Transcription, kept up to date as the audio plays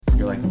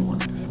you're liking the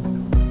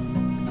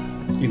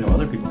live. You know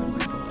other people can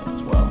like the live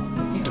as well.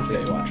 If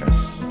they watch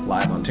us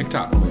live on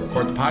TikTok when we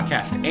record the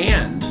podcast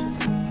and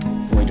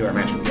when we do our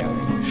Magic the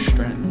Gathering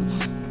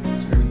streams.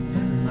 Streaming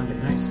every Monday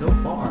night so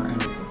far,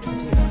 and we hope to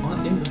continue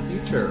on in the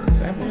future.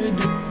 That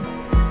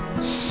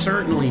would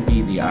certainly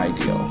be the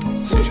ideal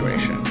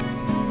situation.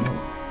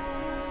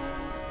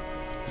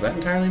 Is that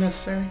entirely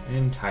necessary?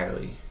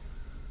 Entirely.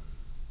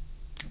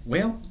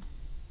 Well,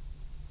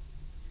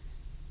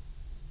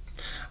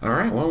 all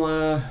right.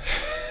 Well,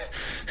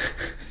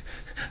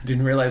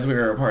 didn't realize we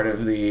were a part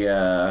of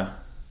the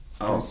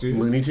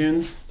Looney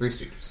Tunes. Three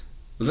Stooges.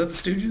 Was that the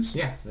Stooges?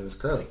 Yeah, it was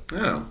Curly.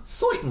 Oh,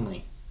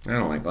 Certainly. I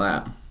don't like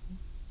that.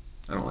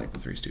 I don't like the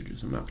Three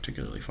Stooges. I'm not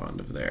particularly fond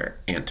of their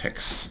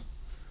antics,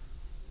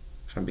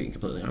 if I'm being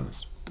completely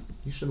honest.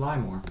 You should lie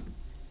more.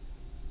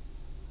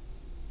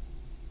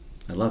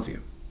 I love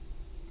you.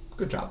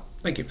 Good job.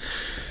 Thank you.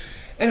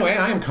 Anyway,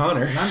 I am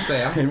Connor. And I'm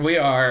Sam. And we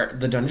are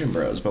the Dungeon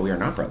Bros, but we are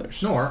not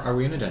brothers. Nor are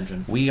we in a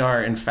dungeon. We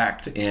are, in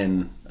fact,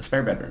 in a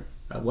spare bedroom.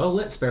 A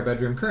well-lit spare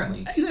bedroom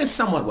currently. It's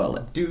somewhat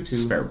well-lit. Due to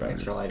spare bedroom.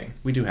 extra lighting.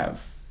 We do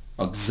have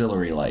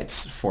auxiliary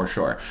lights, for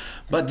sure.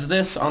 But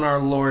this, on our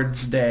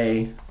Lord's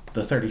Day,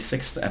 the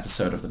 36th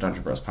episode of the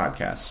Dungeon Bros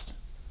podcast,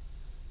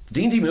 the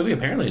D&D movie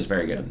apparently is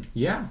very good.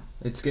 Yeah,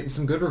 it's getting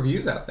some good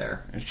reviews out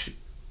there.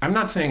 I'm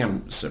not saying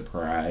I'm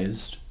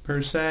surprised,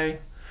 per se.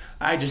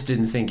 I just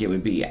didn't think it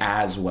would be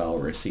as well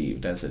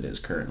received as it is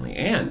currently.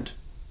 And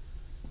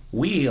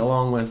we,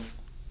 along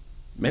with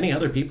many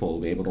other people,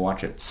 will be able to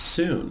watch it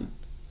soon.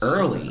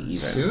 Early, even.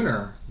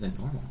 Sooner than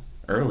normal.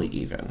 Early,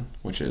 even,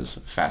 which is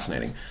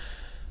fascinating.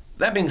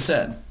 That being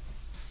said,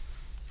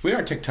 we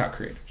are TikTok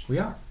creators. We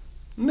are.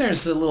 And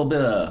there's a little bit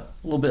of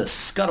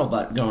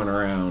scuttlebutt going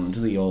around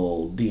the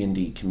old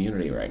D&D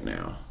community right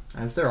now.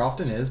 As there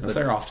often is. This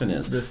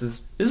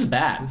is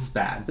bad. This is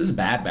bad. This is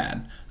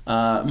bad.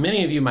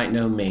 Many of you might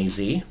know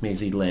Maisie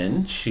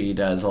Lynn. She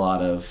does a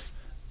lot of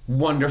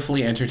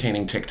wonderfully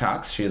entertaining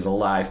TikToks. She has a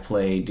live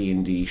play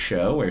D&D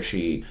show where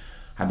she,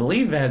 I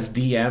believe, has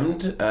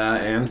DM'd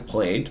and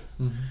played.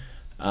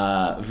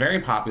 Mm-hmm. Very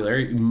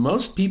popular.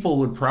 Most people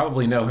would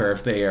probably know her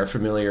if they are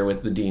familiar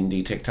with the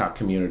D&D TikTok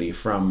community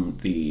from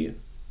the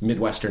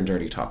Midwestern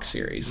Dirty Talk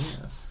series.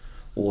 Yes.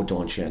 Or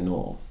Don't You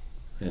Know,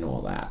 and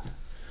all that.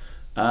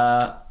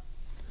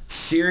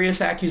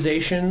 Serious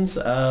accusations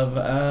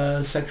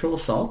of sexual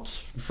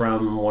assault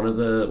from one of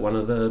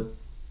the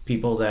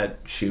people that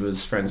she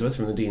was friends with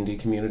from the D&D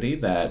community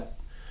that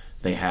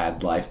they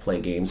had live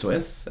play games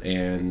with,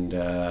 and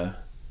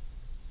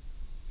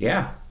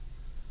yeah,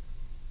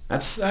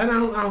 that's I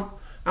don't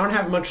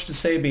have much to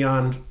say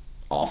beyond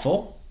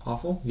awful.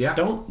 Awful, yeah.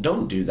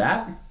 Don't do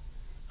that,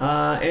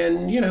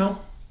 and you know,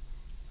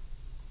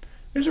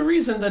 there's a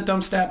reason that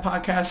Dumpstat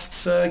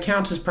podcasts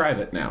count as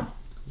private now.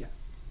 Yeah,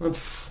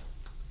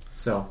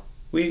 So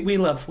we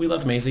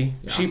love Maisie.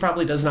 Yeah. She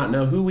probably does not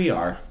know who we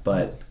are,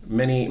 but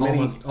many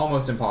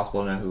almost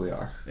impossible to know who we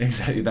are.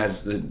 Exactly,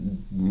 that's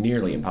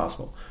nearly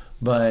impossible.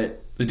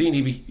 But the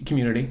D&D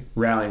community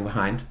rallying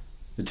behind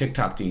the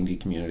TikTok D&D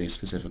community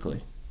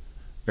specifically,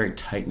 very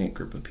tight knit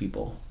group of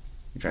people,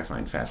 which I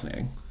find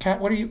fascinating.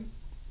 Kat, what are you?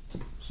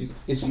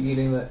 Is she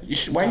eating the?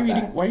 Why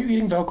are you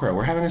eating Velcro?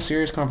 We're having a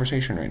serious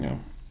conversation right now.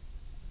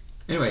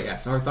 Anyway,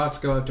 yes, our thoughts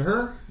go out to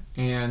her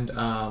and.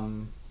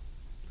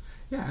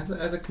 Yeah,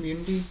 as a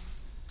community,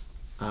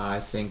 I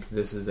think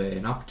this is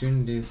an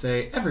opportunity to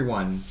say,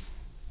 everyone,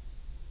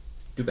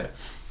 do better.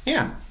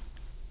 Yeah.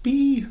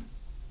 Be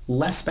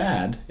less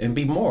bad and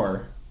be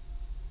more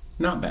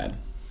not bad.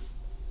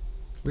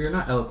 We are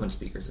not eloquent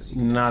speakers, as you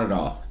can. Not at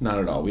all. Not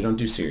at all. We don't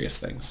do serious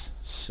things.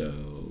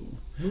 So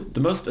the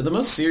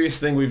most serious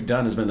thing we've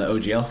done has been the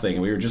OGL thing,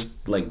 and we were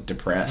just like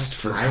depressed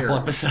for a couple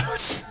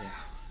episodes.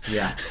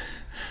 Yeah.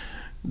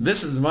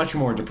 This is much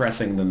more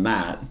depressing than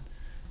that.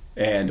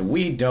 And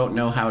we don't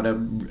know how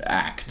to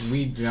act.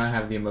 We do not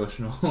have the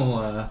emotional...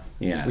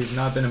 yes. We've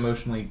not been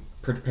emotionally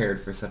prepared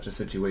for such a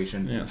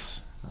situation.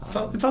 Yes.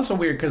 So it's also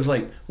weird because,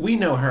 like, we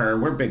know her.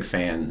 We're big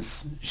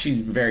fans. She's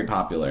very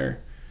popular.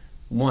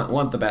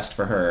 Want the best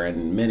for her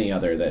and many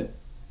other that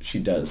she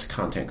does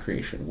content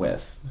creation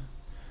with.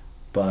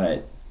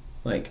 But,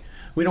 like,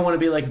 we don't want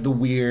to be, like, the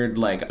weird,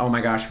 like, oh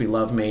my gosh, we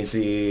love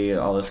Maisie,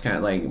 all this kind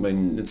of, like,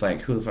 when it's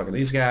like, who the fuck are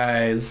these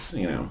guys?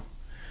 You know.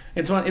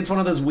 It's one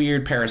of those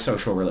weird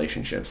parasocial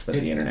relationships that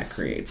the internet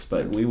creates,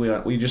 but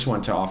we just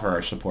want to offer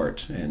our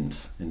support and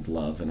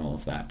love and all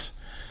of that.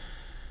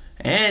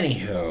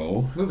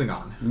 Anywho,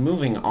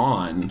 moving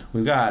on,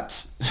 we've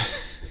got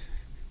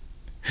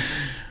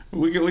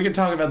we could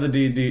talk about the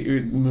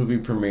D&D movie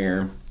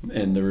premiere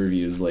and the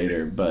reviews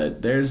later,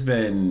 but there's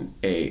been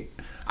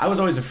I was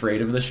always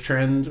afraid of this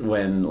trend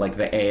when, like,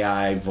 the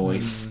AI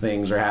voice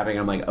things are happening.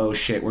 I'm like, oh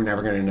shit, we're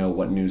never going to know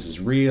what news is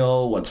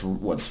real,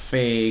 what's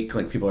fake.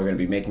 Like, people are going to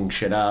be making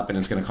shit up, and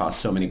it's going to cause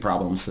so many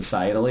problems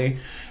societally.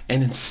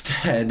 And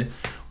instead,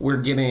 we're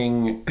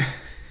getting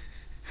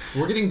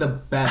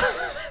the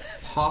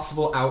best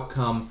possible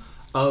outcome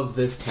of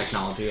this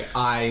technology.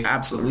 I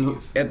Absolutely.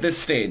 believe. At this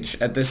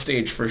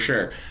stage for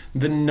sure.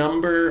 The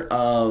number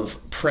of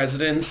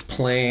presidents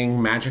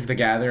playing Magic the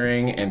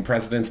Gathering and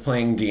presidents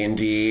playing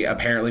D&D,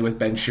 apparently with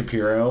Ben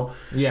Shapiro,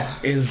 Yeah.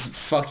 is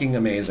fucking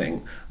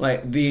amazing.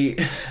 Like, the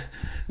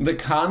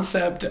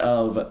concept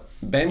of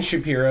Ben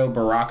Shapiro,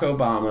 Barack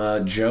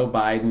Obama, Joe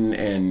Biden,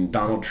 and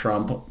Donald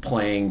Trump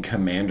playing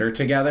Commander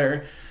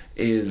together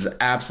is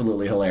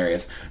absolutely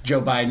hilarious.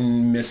 Joe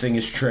Biden missing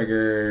his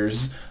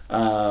triggers.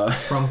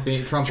 Trump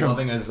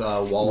loving his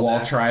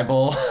wall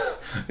tribal.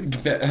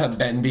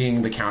 Ben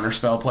being the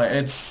counterspell player.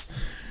 It's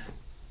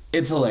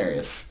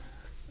hilarious.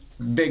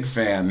 Big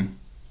fan.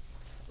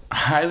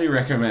 Highly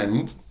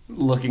recommend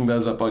looking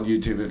those up on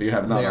YouTube if you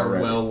have not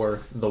already. They are well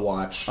worth the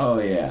watch. Oh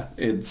yeah,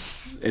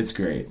 it's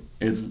great.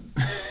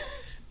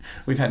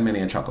 We've had many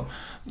a chuckle.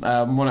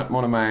 One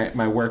of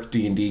my work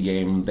D&D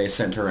game, they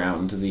sent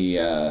around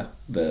the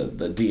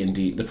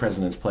D&D, the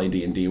President's Play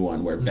D&D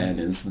one where Ben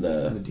is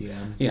the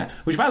DM. Yeah,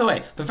 which by the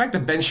way, the fact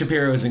that Ben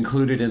Shapiro is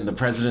included in the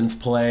President's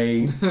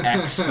Play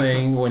X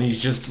thing when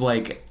he's just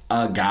like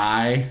a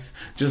guy,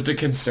 just a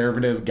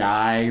conservative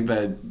guy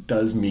that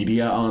does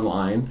media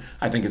online,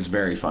 I think is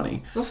very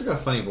funny. He's also got a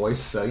funny voice,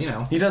 so you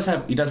know. He does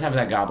have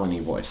that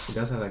goblin-y voice. He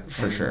does have that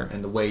for sure.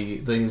 And the way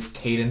his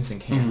cadence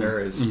and candor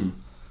is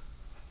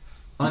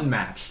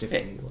unmatched, if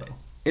you will.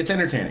 It's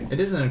entertaining. It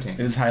is entertaining.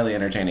 It is highly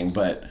entertaining,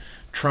 but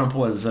Trump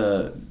was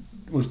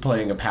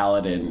playing a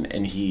paladin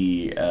and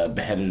he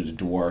beheaded a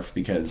dwarf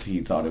because he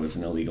thought it was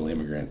an illegal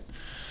immigrant.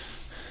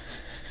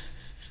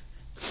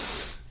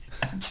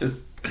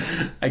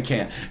 I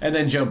can't. And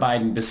then Joe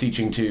Biden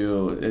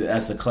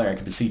as the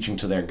cleric, beseeching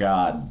to their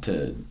god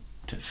to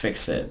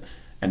fix it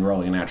and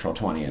rolling a natural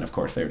 20. And of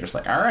course they were just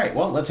like, all right,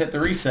 well, let's hit the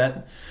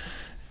reset.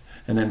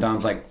 And then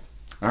Don's like,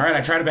 all right,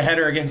 I tried to behead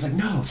her again. It's like,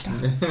 no, stop.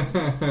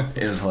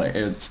 It was hilarious.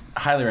 It was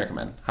highly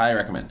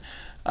recommend.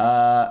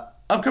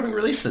 Upcoming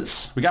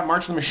releases. We got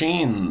March of the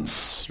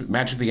Machines,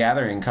 Magic the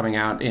Gathering coming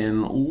out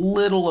in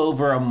little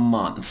over a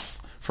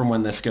month from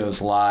when this goes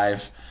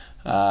live.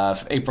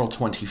 April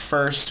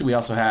 21st. We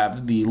also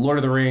have the Lord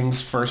of the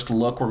Rings first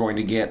look we're going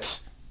to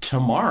get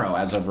tomorrow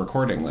as of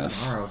recording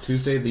this. Tomorrow,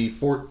 Tuesday the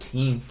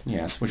 14th.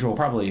 Yes, which we'll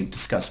probably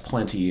discuss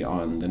plenty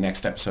on the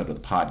next episode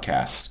of the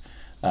podcast.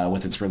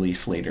 With its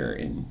release later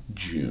in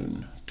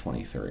June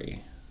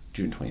 23.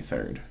 June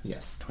 23rd.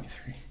 Yes.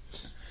 23.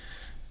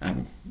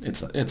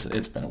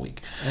 It's been a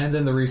week. And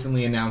then the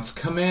recently announced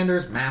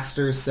Commander's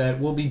Masters set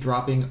will be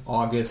dropping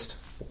August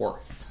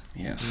 4th.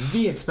 Yes.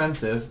 Be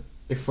expensive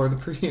if for the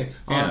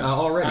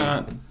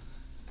already.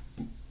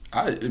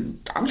 I'm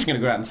just gonna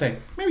go out and say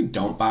maybe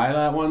don't buy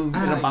that one in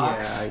a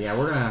box. Yeah,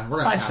 we're gonna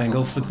buy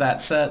singles with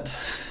that set.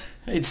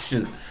 It's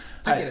just.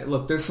 I get it.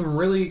 Look, there's some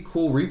really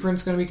cool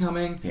reprints going to be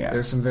coming. Yeah.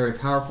 There's some very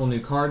powerful new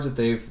cards that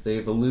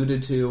they've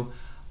alluded to.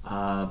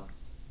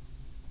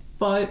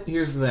 But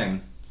here's the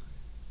thing.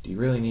 Do you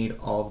really need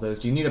all of those?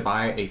 Do you need to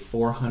buy a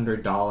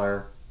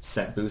 $400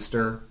 set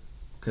booster?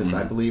 Because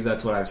I believe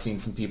that's what I've seen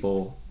some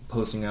people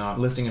listing it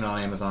on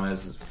Amazon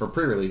as for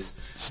pre-release.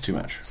 It's too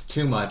much. It's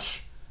too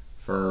much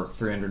for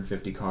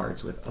 350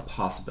 cards with a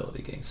possibility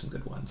of getting some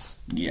good ones.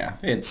 Yeah,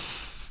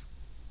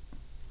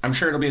 I'm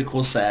sure it'll be a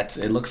cool set.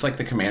 It looks like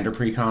the Commander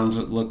precons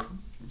look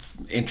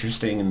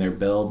interesting in their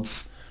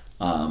builds,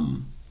 but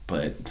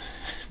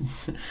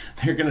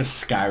they're going to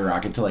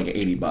skyrocket to like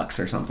 $80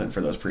 or something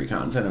for those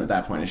precons, and at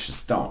that point it's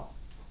just don't.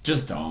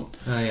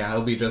 Yeah,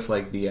 it'll be just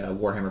like the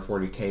Warhammer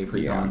 40k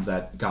precons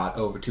that got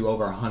over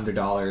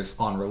 $100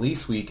 on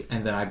release week,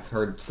 and then I've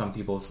heard some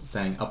people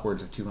saying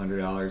upwards of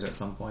 $200 at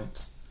some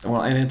points.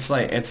 Well, and it's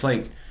like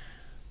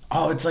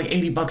oh, it's like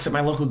 $80 at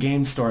my local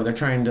game store. They're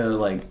trying to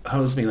like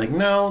hose me. Like,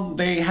 no,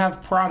 they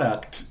have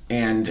product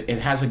and it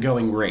has a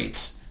going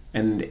rate.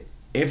 And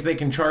if they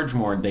can charge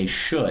more, they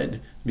should,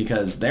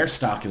 because their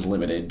stock is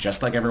limited,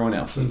 just like everyone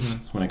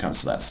else's when it comes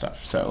to that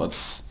stuff. So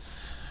let's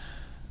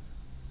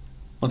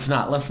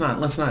not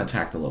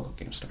attack the local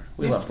game store.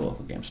 We love the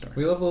local game store.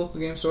 We love the local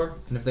game store,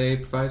 and if they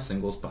provide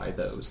singles, buy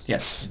those.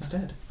 Yes.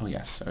 Instead. Oh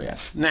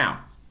yes.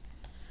 Now,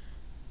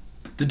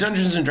 the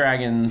Dungeons and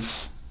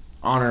Dragons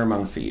Honor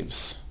Among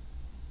Thieves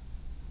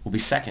will be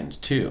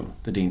second to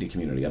the D&D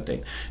Community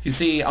Update. You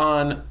see,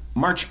 on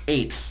March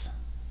 8th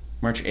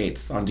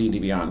on D&D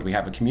Beyond, we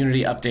have a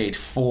community update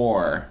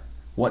for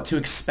what to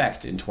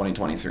expect in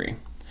 2023.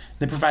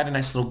 They provide a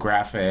nice little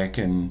graphic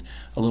and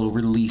a little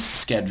release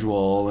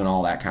schedule and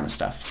all that kind of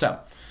stuff.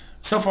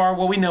 So far,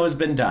 what we know has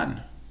been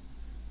done.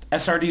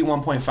 SRD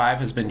 1.5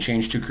 has been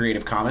changed to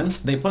Creative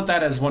Commons. They put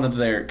that as one of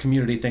their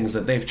community things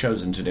that they've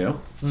chosen to do.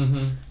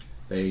 Mm-hmm.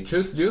 They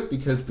chose to do it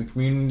because the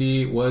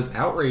community was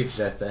outraged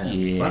at them.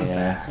 Yeah, Fun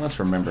fact. let's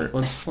remember.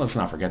 Let's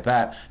not forget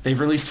that. They've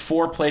released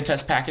 4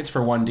 playtest packets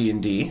for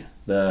 1D&D.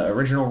 The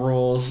original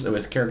rules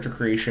with character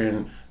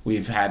creation.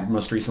 We've had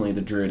most recently the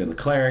Druid and the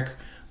Cleric.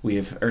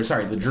 The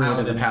Druid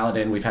and the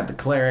Paladin. We've had the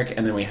Cleric,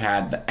 and then we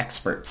had the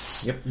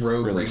Experts. Yep,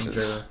 Rogue, releases.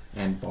 Ranger,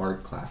 and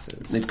Bard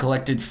classes. They've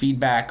collected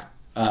feedback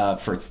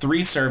for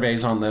 3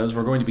 surveys on those.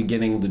 We're going to be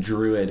getting the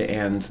Druid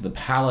and the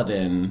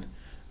Paladin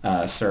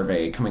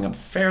survey coming up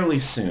fairly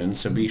soon,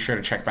 so be sure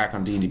to check back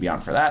on D&D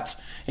Beyond for that.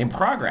 In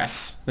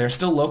progress, they're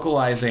still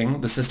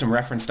localizing the system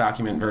reference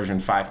document version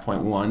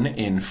 5.1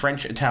 in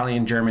French,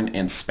 Italian, German,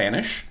 and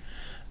Spanish.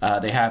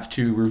 They have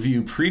to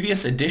review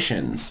previous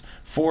editions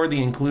for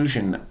the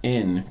inclusion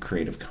in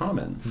Creative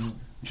Commons,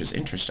 which is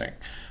interesting.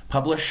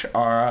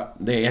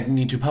 They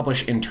need to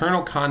publish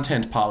internal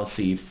content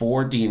policy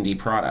for D&D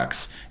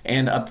products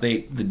and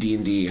update the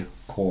D&D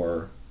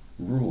core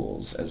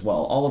rules as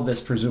well. All of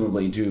this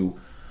presumably to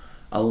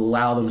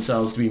allow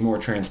themselves to be more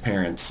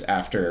transparent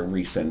after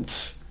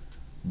recent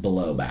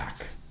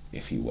blowback,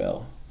 if you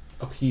will.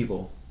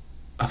 Upheaval.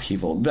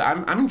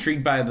 I'm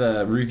intrigued by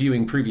the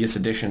reviewing previous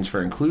editions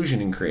for inclusion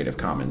in Creative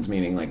Commons,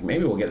 meaning like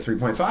maybe we'll get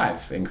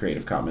 3.5 in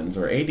Creative Commons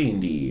or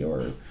AD&D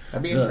or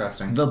that'd be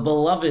interesting. The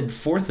beloved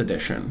 4th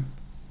edition.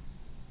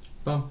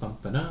 Bum, bum,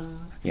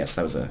 ba-dum. Yes,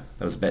 that was a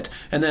bit.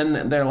 And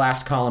then their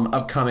last column,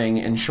 upcoming,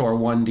 ensure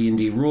 1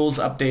 D&D rules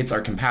updates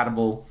are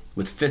compatible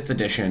with 5th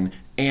edition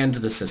and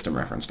the system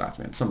reference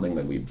document, something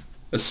that we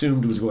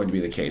assumed was going to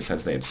be the case,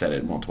 as they have said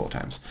it multiple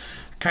times.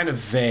 Kind of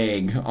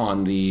vague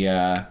on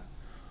the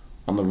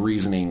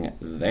reasoning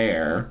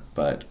there,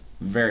 but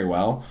very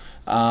well.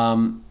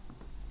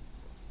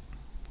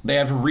 They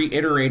have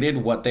reiterated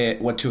what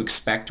to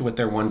expect with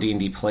their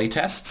 1D&D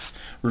playtests,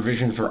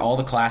 revision for all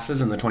the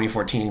classes in the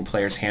 2014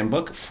 Player's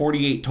Handbook,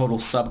 48 total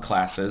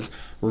subclasses,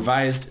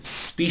 revised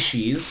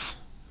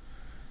species.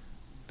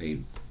 They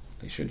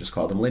should just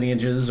call them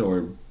lineages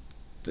or,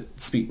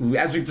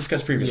 as we've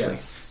discussed previously.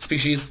 Yes.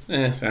 Species,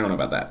 I don't know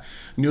about that.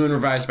 New and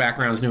revised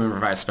backgrounds, new and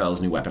revised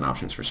spells, new weapon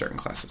options for certain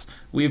classes.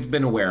 We've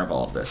been aware of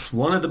all of this.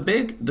 One of the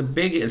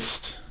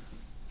biggest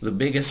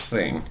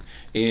thing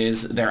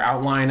is their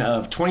outline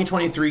of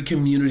 2023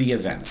 community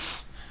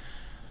events.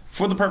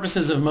 For the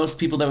purposes of most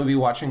people that would be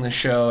watching the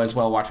show as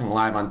well, watching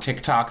live on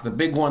TikTok, the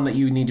big one that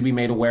you need to be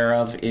made aware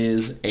of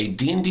is a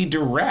D&D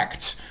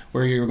Direct,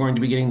 where you're going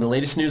to be getting the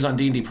latest news on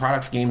D&D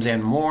products, games,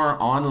 and more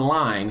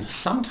online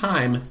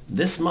sometime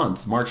this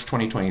month, March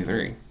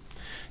 2023.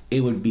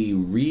 It would be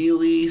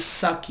really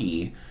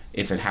sucky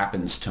if it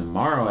happens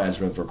tomorrow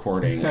as of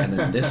recording, and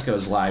then this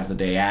goes live the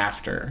day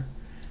after.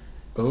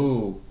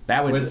 Oh,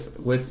 that would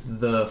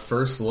with the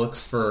first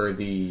looks for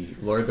the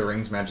Lord of the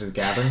Rings Magic the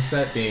Gathering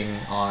set being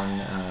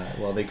on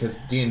because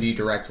D&D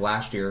Direct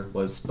last year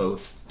was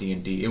both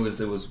D&D. It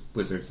was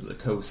Wizards of the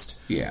Coast,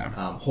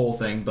 whole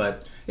thing.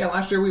 But yeah,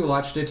 last year we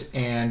watched it,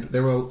 and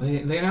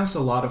they announced a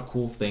lot of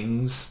cool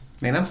things.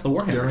 They announced the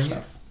Warhammer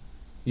stuff.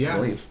 Yeah,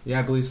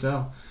 I believe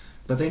so.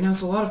 But they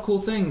announced a lot of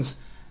cool things,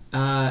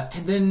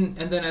 and then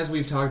as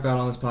we've talked about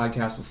on this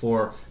podcast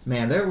before,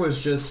 man, there was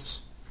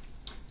just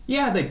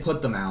they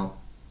put them out.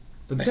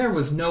 But there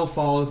was no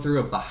follow-through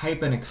of the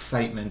hype and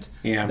excitement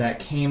that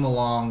came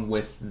along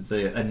with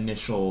the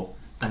initial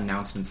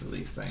announcements of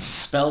these things.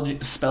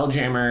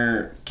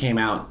 Spelljammer came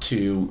out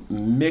to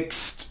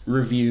mixed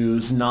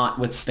reviews,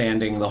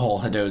 notwithstanding the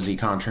whole Hadozi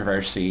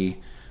controversy.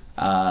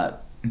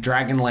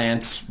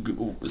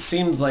 Dragonlance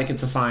seems like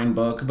it's a fine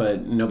book,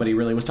 but nobody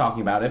really was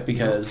talking about it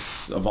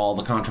because of all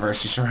the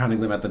controversy surrounding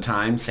them at the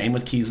time. Same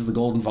with Keys of the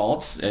Golden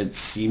Vault. It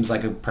seems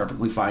like a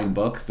perfectly fine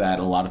book that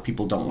a lot of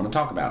people don't want to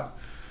talk about.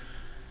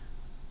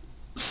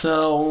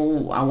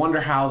 So I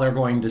wonder how they're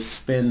going to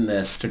spin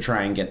this to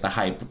try and get the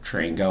hype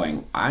train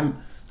going. I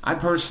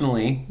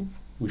personally,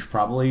 we should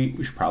probably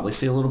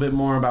see a little bit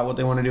more about what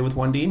they want to do with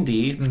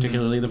 1D&D,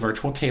 particularly the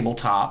virtual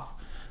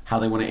tabletop, how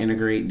they want to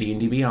integrate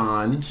D&D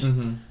Beyond.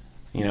 Mm-hmm.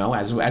 You know,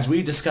 as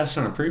we discussed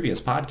on a previous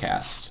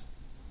podcast,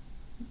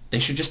 they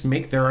should just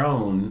make their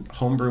own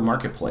homebrew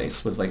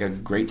marketplace with like a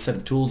great set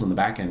of tools in the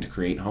back end to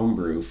create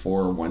homebrew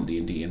for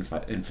 1D&D in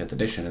 5th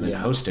edition and then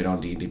host it on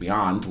D&D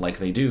Beyond like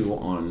they do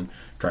on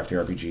Drive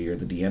Thru RPG or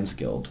the DM's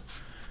Guild.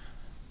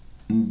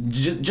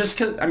 Just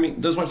because, I mean,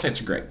 those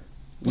websites are great.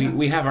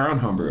 We have our own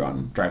homebrew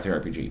on Drive Thru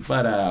RPG,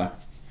 but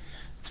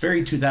it's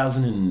very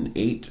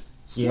 2008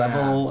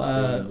 level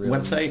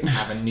website.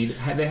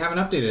 They haven't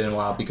updated in a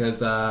while because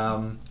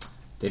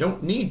they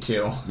don't need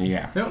to.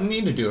 Yeah. They don't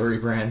need to do a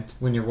rebrand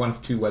when you're one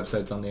of 2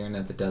 websites on the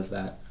internet that does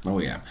that. Oh,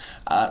 yeah.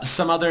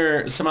 Some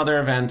other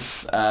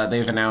events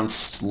they've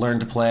announced: Learn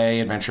to Play,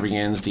 Adventure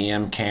Begins,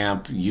 DM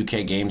Camp,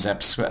 UK Games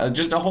Expo,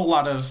 just a whole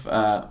lot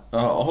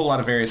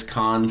of various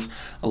cons.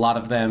 A lot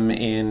of them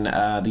in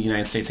the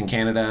United States and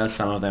Canada.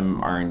 Some of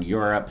them are in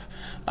Europe.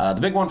 The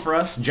big one for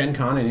us, Gen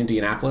Con in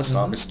Indianapolis,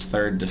 August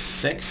 3rd to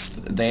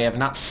 6th. They have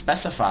not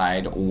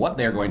specified what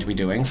they're going to be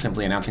doing,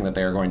 simply announcing that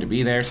they're going to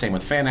be there. Same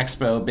with Fan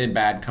Expo, Bid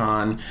Bad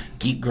Con,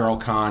 Geek Girl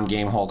Con,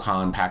 Gamehole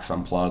Con, PAX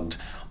Unplugged,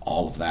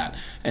 all of that,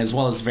 as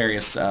well as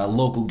various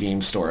local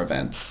game store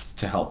events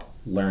to help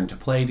learn to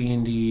play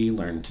D&D,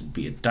 learn to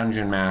be a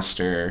dungeon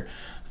master,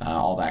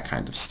 all that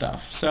kind of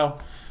stuff. So,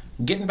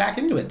 getting back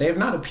into it. They have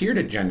not appeared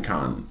at Gen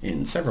Con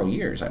in several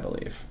years, I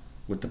believe,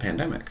 with the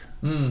pandemic.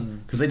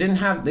 Because they didn't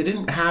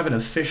have an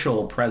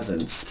official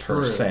presence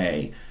per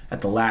se at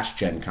the last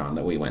Gen Con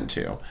that we went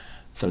to.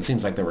 So it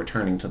seems like they're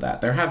returning to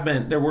that.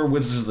 There were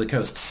Wizards of the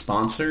Coast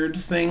sponsored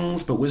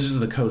things, but Wizards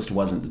of the Coast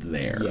wasn't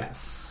there.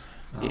 Yes.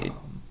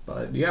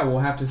 But yeah, we'll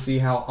have to see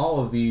how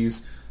all of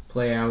these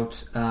play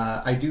out.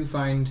 I do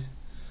find,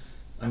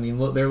 I mean,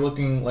 they're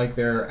looking like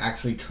they're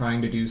actually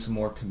trying to do some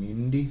more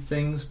community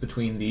things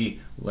between the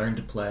learn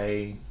to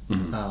play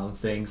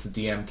things, the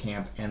DM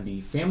camp, and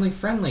the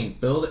family-friendly.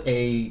 Build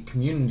a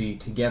community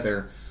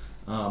together,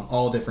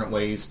 all different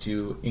ways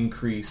to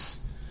increase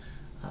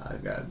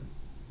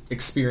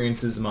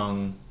experiences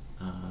among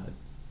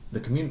the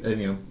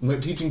community.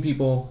 Teaching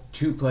people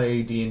to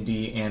play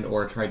D&D and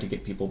or try to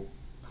get people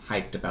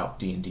hyped about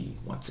D&D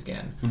once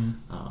again.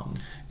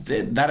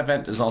 That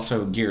event is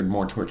also geared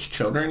more towards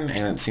children,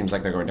 and it seems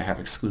like they're going to have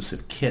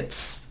exclusive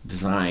kits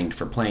designed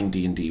for playing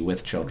D&D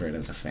with children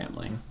as a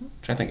family,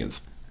 which I think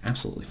is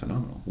absolutely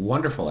phenomenal.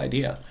 Wonderful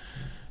idea.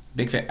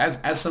 Big fan.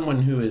 As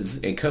someone who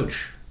is a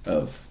coach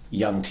of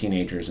young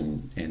teenagers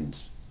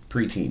and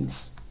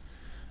preteens,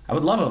 I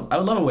would love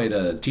a way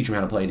to teach them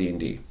how to play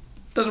D&D.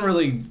 Doesn't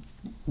really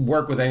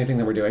work with anything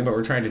that we're doing, but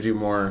we're trying to do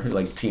more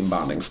like team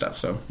bonding stuff,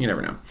 so you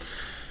never know.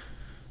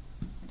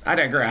 I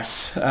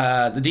digress.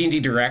 The D&D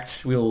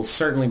Direct, we'll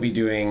certainly be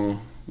doing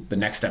the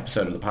next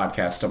episode of the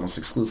podcast almost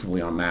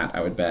exclusively on that,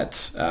 I would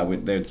bet.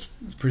 They're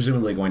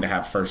presumably going to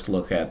have first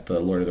look at the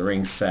Lord of the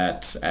Rings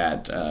set,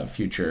 at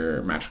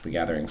future Magic the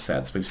Gathering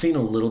sets. We've seen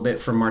a little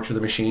bit from March of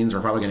the Machines. We're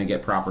probably going to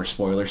get proper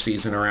spoiler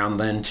season around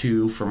then,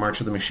 too, for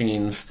March of the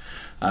Machines.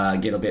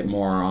 Get a bit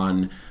more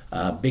on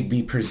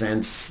Bigby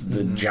Presents,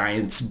 the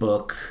Giants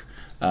book,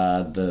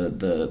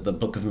 the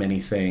Book of Many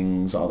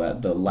Things, all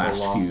that, the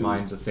Lost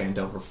Minds of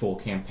Phandelver full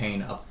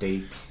campaign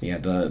update. Yeah,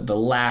 the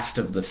last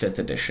of the 5th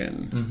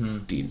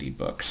edition D&D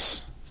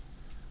books.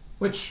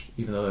 Which,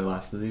 even though they're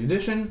last of the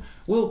edition,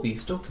 will be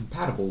still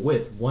compatible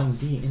with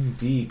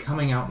 1D&D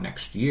coming out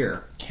next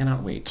year.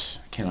 Cannot wait.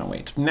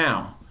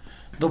 Now,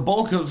 the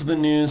bulk of the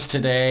news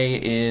today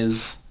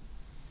is...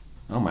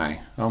 Oh my.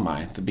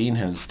 The Bean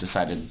has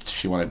decided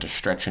she wanted to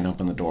stretch and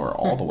open the door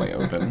all the way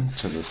open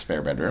to the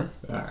spare bedroom.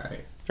 All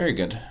right. Very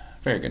good,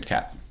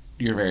 cat.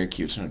 You're very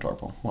cute and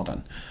adorable. Well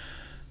done.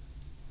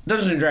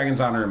 Dungeons &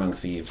 Dragons Honor Among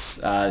Thieves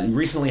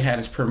recently had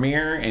its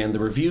premiere, and the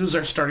reviews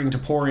are starting to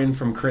pour in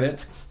from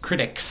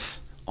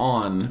critics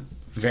on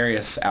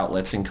various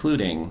outlets,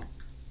 including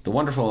the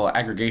wonderful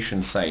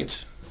aggregation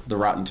site, the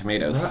Rotten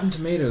Tomatoes. Rotten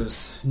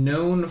Tomatoes,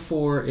 known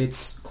for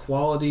its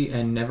quality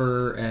and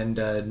never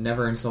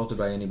insulted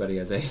by anybody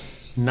as a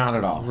not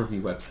at all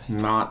review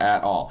website. Not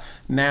at all.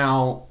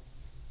 Now,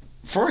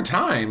 for a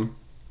time,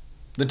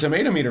 the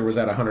tomato meter was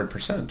at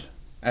 100%,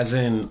 as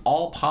in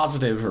all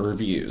positive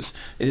reviews.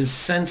 It has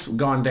since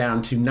gone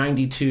down to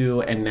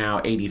 92 and now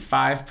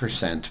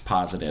 85%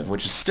 positive,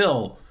 which is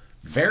still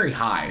very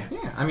high.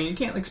 Yeah, I mean, you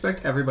can't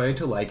expect everybody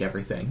to like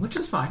everything, which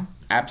is fine.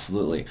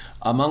 Absolutely.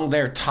 Among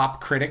their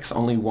top critics,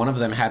 only one of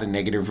them had a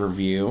negative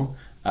review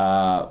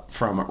from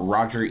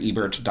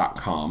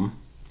RogerEbert.com.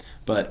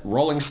 But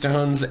Rolling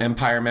Stones,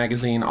 Empire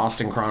Magazine,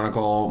 Austin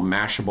Chronicle,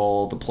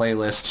 Mashable, The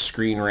Playlist,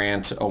 Screen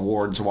Rant,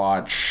 Awards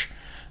Watch,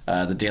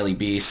 The Daily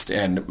Beast,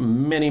 and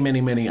many,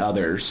 many, many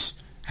others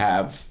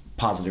have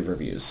positive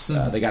reviews.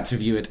 They got to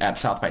view it at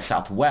South by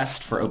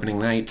Southwest for opening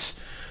night.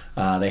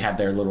 They had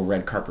their little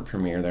red carpet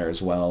premiere there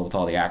as well with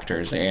all the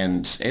actors,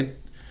 and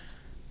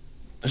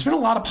there's been a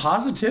lot of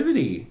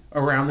positivity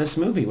around this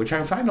movie, which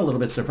I find a little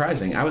bit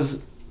surprising. I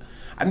wasn't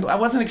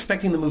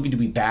expecting the movie to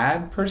be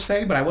bad per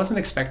se, but I wasn't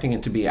expecting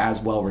it to be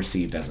as well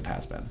received as it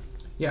has been.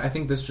 Yeah, I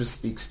think this just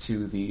speaks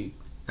to the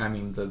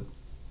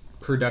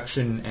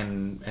production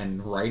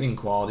and writing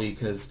quality,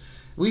 because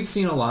we've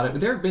seen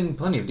there have been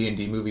plenty of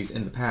D&D movies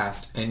in the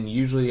past, and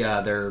usually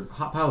they're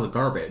hot piles of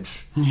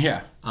garbage.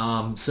 Yeah.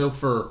 So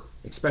for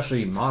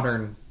especially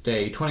modern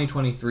day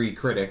 2023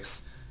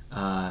 critics,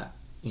 to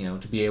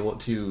be able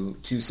to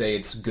say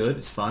it's good,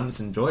 it's fun,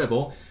 it's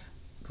enjoyable,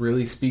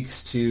 really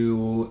speaks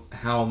to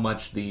how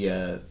much they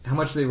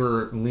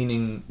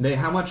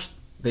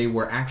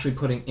were actually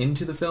putting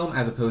into the film,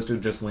 as opposed to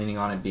just leaning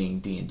on it being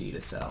D&D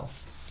to sell.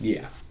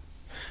 Yeah.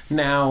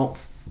 Now,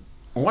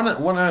 one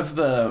of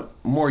the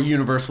more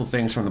universal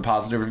things from the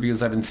positive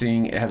reviews I've been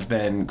seeing has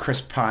been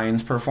Chris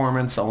Pine's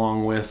performance,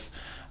 along with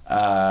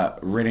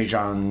René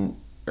Jean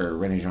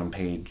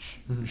Page,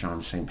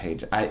 Jean St.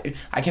 Page. I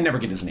can never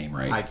get his name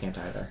right. I can't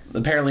either.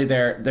 Apparently,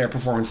 their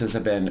performances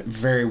have been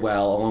very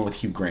well, along with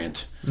Hugh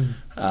Grant,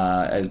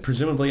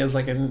 presumably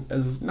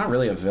as not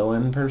really a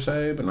villain per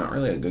se, but not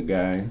really a good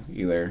guy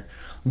either.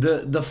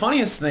 The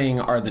funniest thing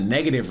are the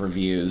negative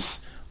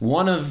reviews.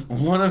 One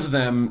of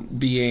them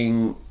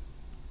being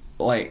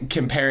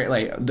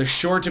the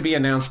sure to be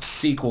announced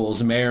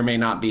sequels may or may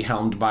not be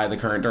helmed by the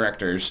current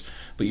directors,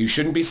 but you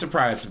shouldn't be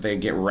surprised if they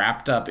get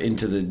wrapped up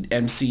into the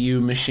MCU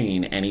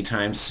machine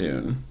anytime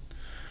soon.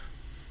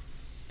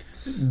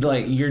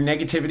 Your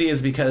negativity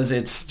is because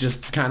it's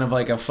just kind of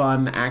like a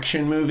fun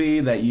action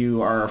movie that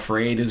you are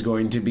afraid is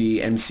going to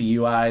be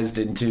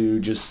MCUized into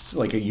just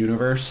like a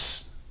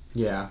universe.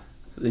 Yeah.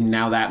 And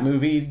now that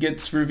movie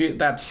gets reviewed.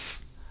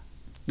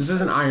 This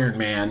isn't Iron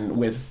Man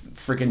with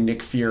freaking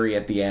Nick Fury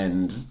at the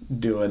end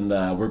doing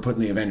we're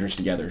putting the Avengers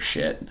together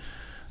shit.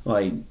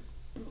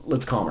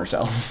 let's calm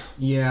ourselves.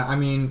 Yeah, I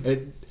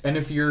mean, and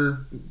if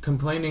you're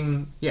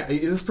complaining... Yeah,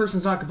 this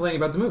person's not complaining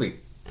about the movie,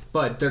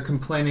 but they're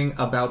complaining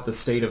about the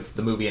state of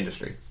the movie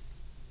industry.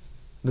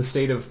 The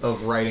state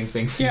of writing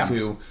things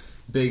into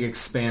big,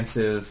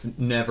 expansive,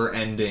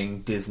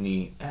 never-ending,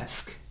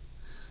 Disney-esque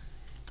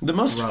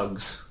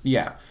rugs.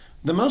 Yeah.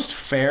 The most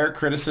fair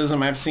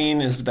criticism I've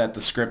seen is that the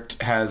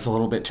script has a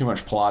little bit too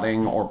much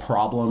plotting or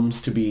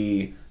problems to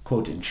be,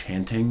 quote,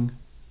 enchanting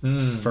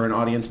for an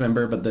audience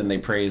member, but then they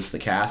praise the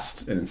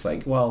cast, and it's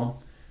like,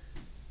 well,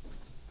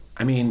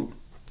 I mean,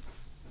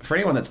 for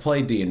anyone that's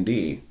played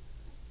D&D,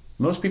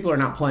 most people are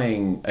not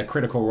playing a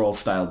Critical Role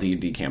style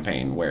D&D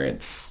campaign where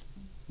it's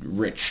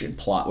rich in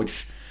plot,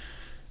 which,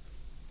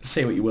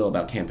 say what you will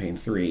about Campaign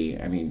 3,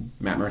 I mean,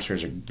 Matt Mercer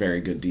is a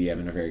very good DM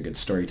and a very good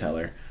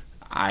storyteller.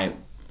 I,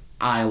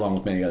 along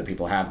with many other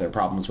people, have their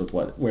problems with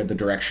where the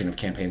direction of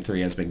Campaign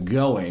 3 has been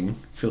going.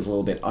 Feels a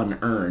little bit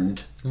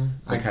unearned.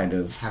 I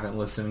haven't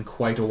listened in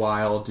quite a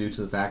while due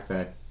to the fact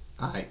that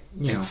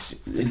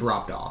it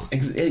dropped off.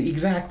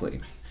 Exactly.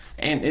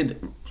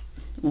 And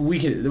we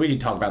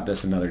could talk about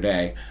this another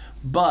day,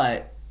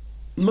 but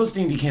most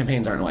D&D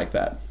campaigns aren't like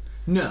that.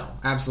 No,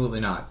 absolutely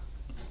not.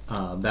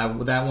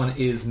 That one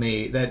is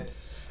made... That,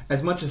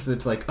 as much as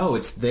it's like, oh,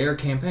 it's their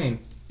campaign,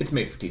 it's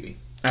made for TV.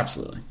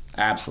 Absolutely.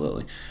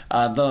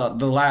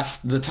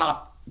 The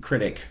top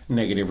critic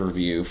negative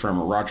review from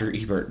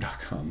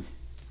RogerEbert.com.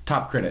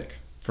 Top critic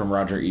from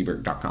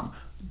RogerEbert.com.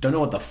 Don't know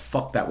what the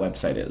fuck that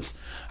website is.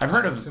 I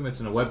assume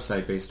it's in a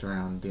website based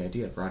around the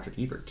idea of Roger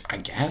Ebert. I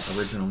guess.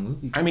 Original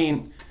movie. I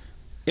mean,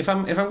 if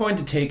I'm going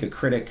to take a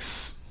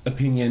critic's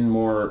opinion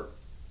more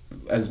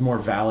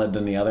valid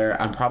than the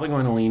other, I'm probably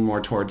going to lean more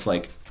towards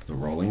like the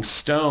Rolling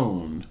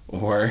Stone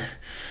or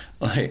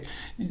like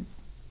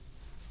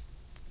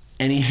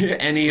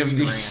any of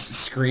these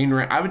Screen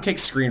Rant. I would take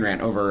Screen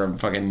Rant over a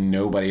fucking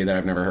nobody that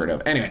I've never heard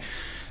of. Anyway,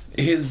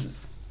 his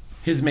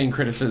main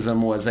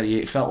criticism was that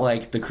he felt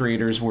like the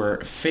creators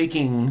were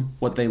faking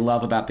what they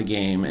love about the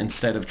game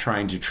instead of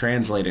trying to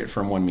translate it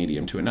from one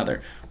medium to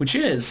another, which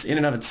is, in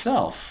and of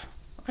itself,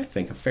 I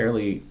think a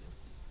fairly,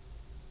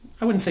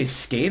 I wouldn't say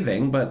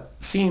scathing, but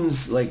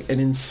seems like an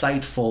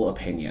insightful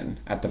opinion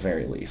at the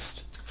very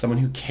least. Someone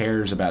who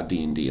cares about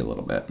D&D a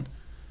little bit.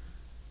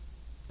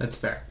 That's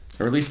fair.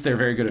 Or at least they're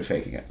very good at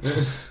faking it.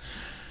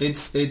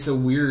 It's a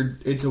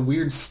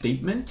weird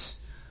statement,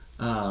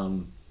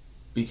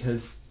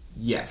 because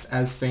yes,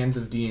 as fans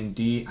of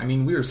D&D, I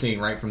mean, we were seeing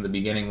right from the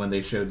beginning when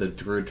they showed the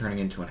druid turning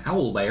into an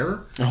owl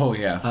bear. Oh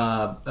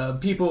yeah.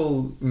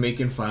 People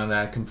making fun of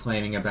that,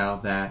 complaining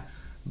about that,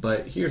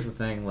 but here's the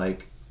thing: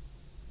 like,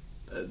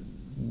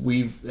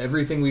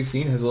 everything we've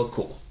seen has looked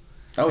cool.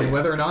 Oh, and yeah.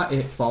 Whether or not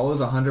it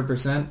follows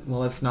 100%,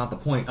 well, that's not the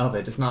point of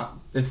it. It's not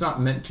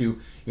meant to.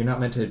 You're not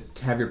meant to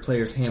have your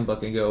player's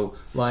handbook and go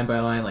line by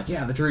line like,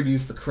 yeah, the druid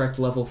used the correct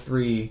level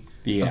 3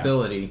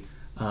 ability.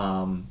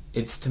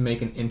 It's to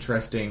make an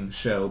interesting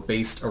show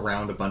based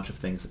around a bunch of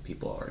things that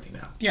people already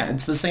know. Yeah,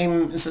 it's the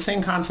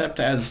same concept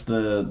as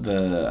the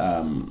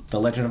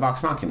Legend of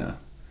Vox Machina.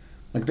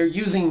 Like, they're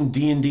using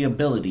D&D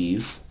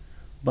abilities,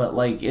 but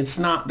like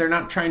they're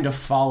not trying to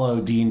follow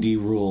D&D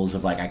rules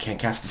of like, I can't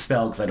cast a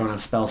spell because I don't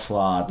have spell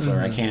slots, or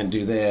I can't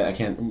do that. I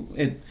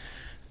can't.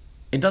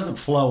 It doesn't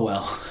flow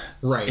well,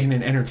 right, in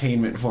an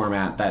entertainment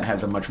format that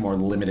has a much more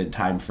limited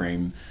time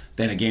frame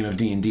than a game of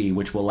D&D,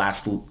 which will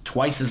last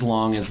twice as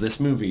long as this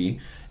movie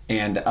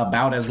and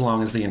about as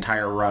long as the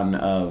entire run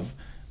of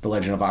The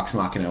Legend of Vox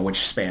Machina,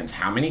 which spans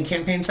how many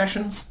campaign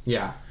sessions?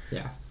 Yeah.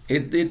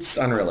 It's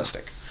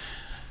unrealistic.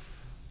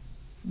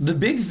 The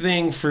big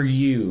thing for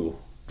you,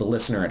 the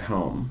listener at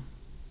home,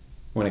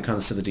 when it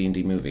comes to the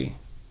D&D movie,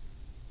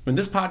 when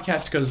this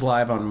podcast goes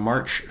live on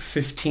March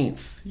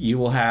 15th, you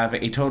will have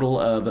a total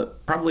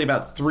of probably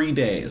about 3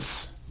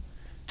 days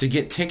to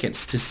get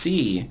tickets to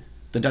see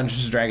the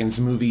Dungeons & Dragons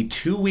movie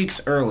 2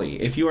 weeks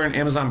early. If you are an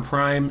Amazon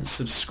Prime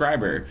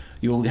subscriber,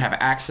 you will have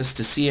access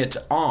to see it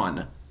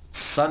on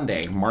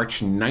Sunday, March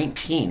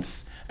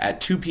 19th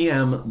at 2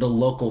 p.m. the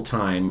local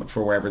time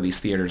for wherever these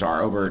theaters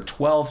are. Over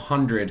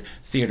 1,200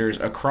 theaters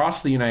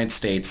across the United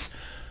States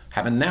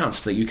have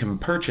announced that you can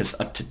purchase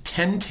up to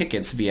 10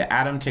 tickets via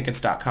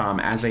adamtickets.com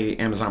as a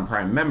Amazon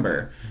Prime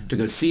member to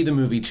go see the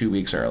movie 2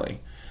 weeks early.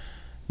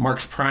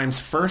 Marks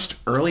Prime's first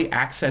early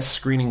access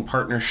screening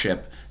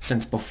partnership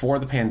since before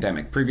the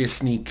pandemic. Previous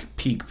sneak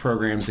peek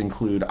programs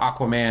include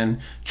Aquaman,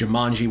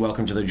 Jumanji,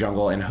 Welcome to the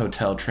Jungle, and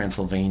Hotel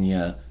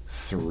Transylvania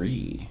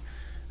 3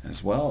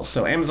 as well.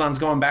 So Amazon's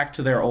going back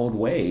to their old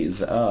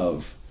ways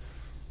of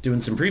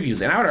doing some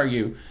previews. And I would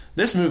argue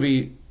this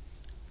movie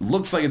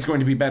looks like it's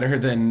going to be better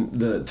than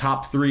the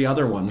top 3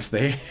 other ones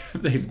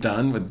they've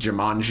done with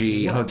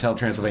Jumanji, Hotel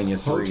Transylvania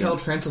 3. Hotel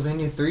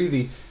Transylvania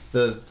 3,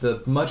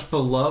 the much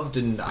beloved,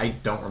 and I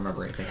don't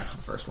remember anything after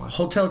the first one.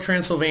 Hotel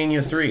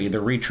Transylvania 3, the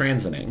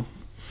retransiting.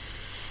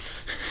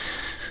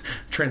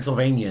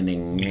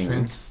 Transylvanianing.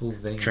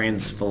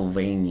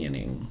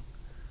 Transylvanianing.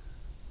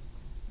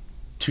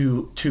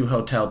 To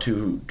Hotel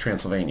to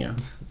Transylvania.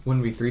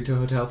 Wouldn't it be 3 to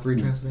Hotel, 3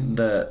 Transylvania?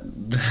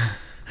 The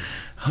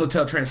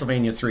Hotel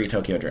Transylvania 3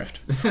 Tokyo Drift.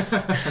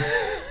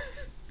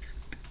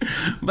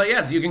 But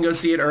yes, you can go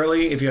see it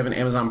early. If you have an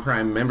Amazon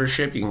Prime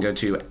membership, you can go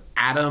to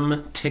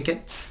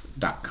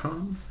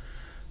atomtickets.com.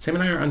 Sam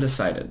and I are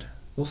undecided.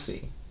 We'll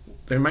see.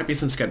 There might be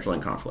some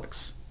scheduling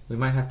conflicts. We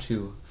might have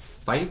to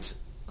fight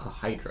a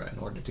Hydra in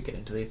order to get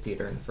into the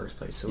theater in the first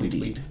place. So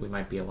we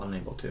might be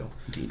unable to.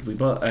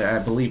 Indeed. I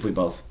believe we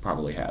both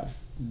probably have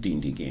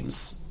D&D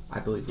games. I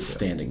believe we do.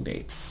 Standing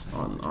dates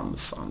on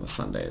the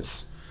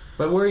Sundays.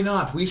 But worry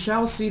not. We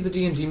shall see the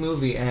D&D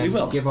movie and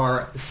give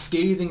our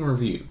scathing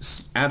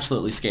reviews.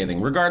 Absolutely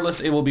scathing.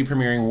 Regardless, it will be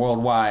premiering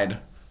worldwide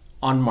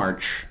on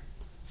March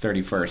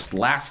 31st.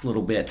 Last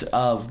little bit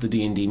of the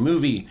D&D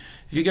movie.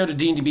 If you go to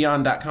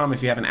dndbeyond.com,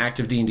 if you have an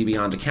active D&D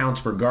Beyond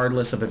account,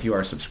 regardless of if you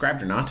are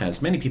subscribed or not,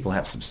 as many people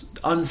have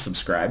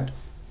unsubscribed,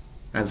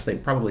 as they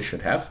probably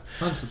should have.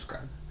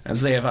 Unsubscribed. As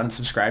they have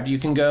unsubscribed, you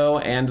can go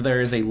and there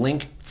is a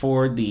link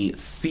for the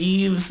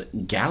Thieves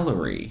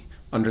Gallery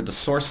under the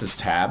Sources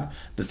tab.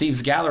 The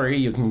Thieves Gallery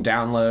you can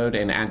download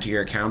and add to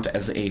your account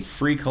as a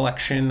free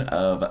collection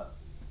of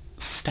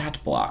stat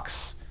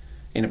blocks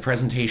in a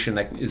presentation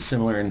that is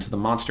similar to the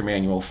Monster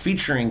Manual,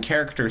 featuring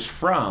characters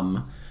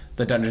from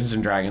the Dungeons &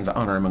 Dragons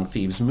Honor Among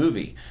Thieves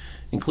movie,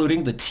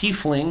 including the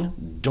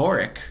tiefling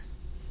Doric,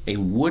 a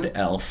wood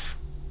elf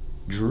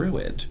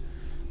druid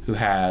who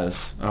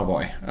has... Oh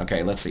boy.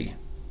 Okay, let's see.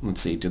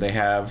 Do they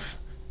have...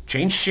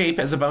 Change shape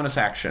as a bonus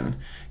action.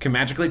 Can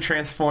magically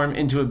transform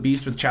into a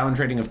beast with challenge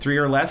rating of 3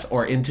 or less,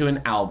 or into an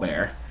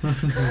owlbear.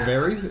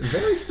 Very,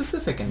 very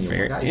specific. And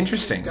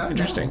interesting.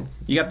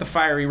 You got the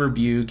fiery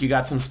rebuke. You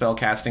got some spell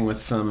casting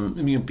with some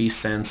beast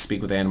sense,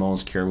 speak with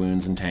animals, cure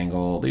wounds,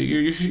 entangle.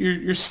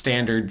 Your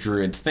standard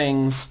druid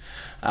things.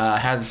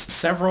 Has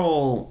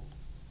several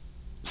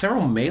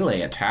melee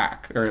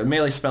attack, or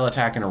melee spell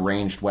attack and a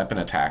ranged weapon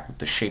attack with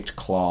the shaped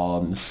claw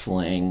and the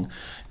sling.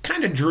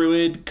 Kind of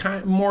druid,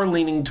 more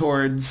leaning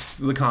towards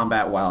the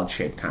combat wild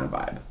shape kind of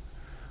vibe,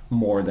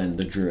 more than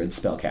the druid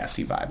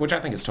spellcasty vibe, which I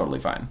think is totally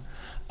fine.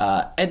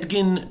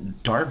 Edgin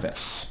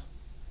Darvis.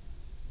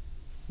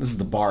 This is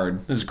the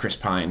bard. This is Chris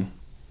Pine.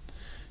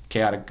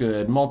 Chaotic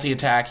good.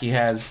 Multi-attack. He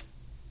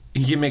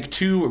can make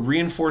 2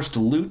 reinforced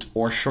loot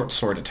or short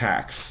sword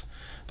attacks.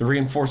 The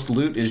reinforced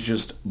loot is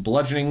just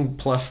bludgeoning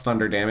plus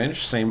thunder damage,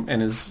 same,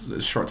 and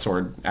his short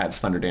sword adds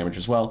thunder damage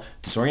as well.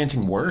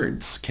 Disorienting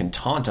words can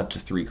taunt up to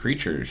 3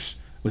 creatures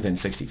within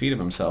 60 feet of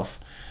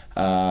himself.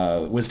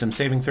 Wisdom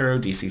saving throw,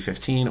 DC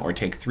 15, or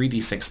take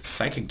 3d6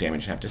 psychic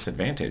damage and have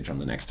disadvantage on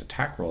the next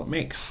attack roll it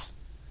makes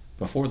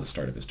before the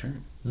start of his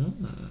turn.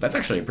 That's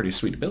actually a pretty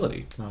sweet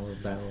ability. That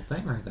little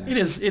thing right there. It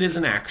is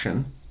an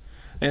action.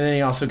 And then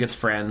he also gets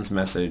friends,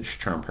 message,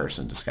 charm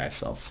person, disguise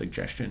self,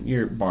 suggestion.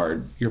 Your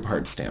bard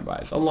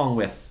standbys, along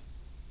with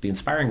the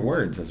inspiring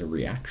words as a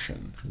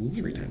reaction.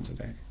 3 times a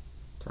day.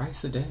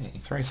 Thrice a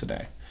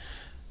day.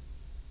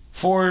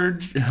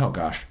 Forge,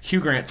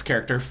 Hugh Grant's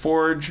character,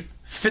 Forge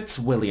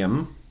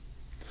Fitzwilliam.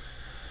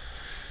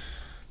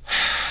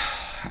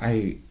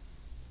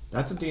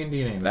 That's a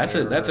D&D name. That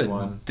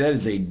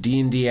is a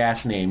D&D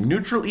ass name.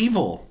 Neutral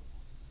evil.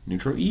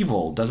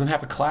 Doesn't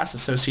have a class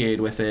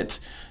associated with it.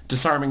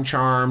 Disarming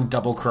charm,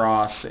 double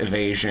cross,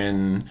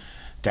 evasion,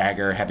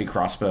 dagger, heavy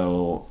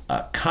crossbow,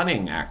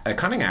 cunning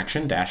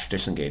action, dash,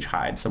 disengage,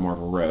 hide, so more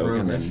of a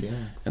rogue,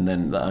 and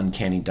then the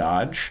uncanny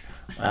dodge.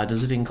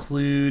 Does it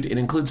include? It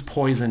includes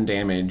poison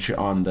damage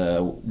on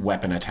the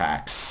weapon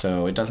attacks,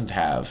 so it doesn't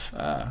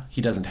have.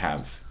 He doesn't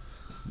have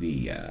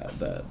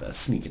the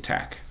sneak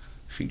attack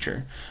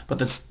feature, but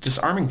this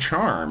disarming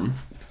charm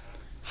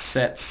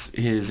sets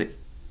his.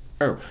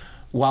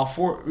 While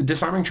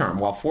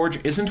Forge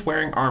isn't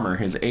wearing armor,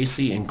 his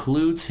AC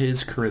includes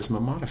his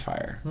charisma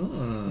modifier,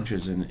 which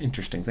is an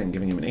interesting thing,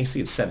 giving him an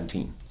AC of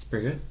 17. That's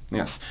pretty good.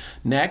 Yes.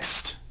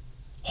 Next,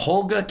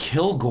 Holga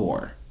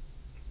Kilgore.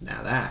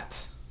 Now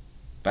that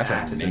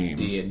is a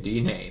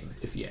D&D name,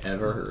 if you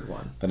ever heard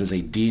one. That is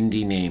a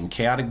D&D name.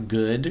 Chaotic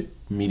good,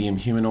 medium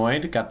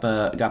humanoid. Got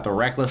the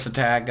reckless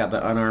attack, got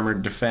the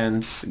unarmored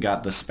defense,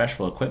 got the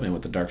special equipment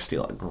with the dark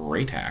steel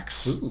great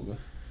axe. Ooh.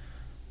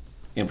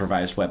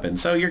 Improvised weapon.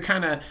 So you're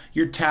kind of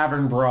your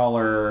tavern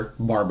brawler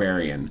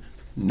barbarian.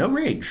 No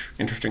rage,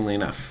 interestingly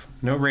enough.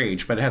 No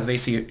rage, but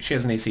she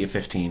has an AC of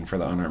 15 for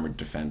the unarmored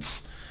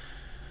defense.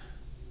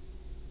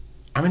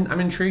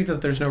 I'm intrigued that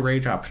there's no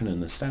rage option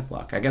in this stat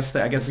block. I guess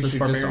this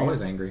barbarian just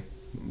always angry.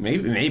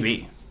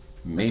 Maybe.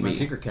 My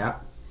secret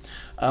cap.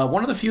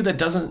 One of the few that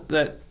doesn't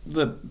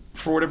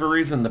for whatever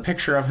reason the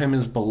picture of him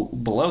is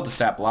below the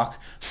stat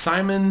block.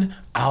 Simon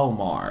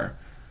Almar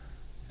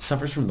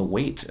suffers from the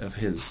weight of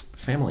his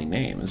family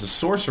name. As a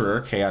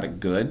sorcerer, chaotic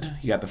good.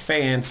 You got the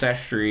Fey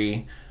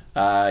ancestry.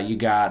 You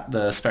got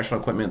the special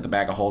equipment, the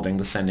bag of holding,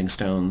 the sending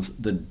stones,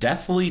 the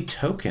deathly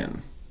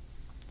token.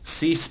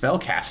 C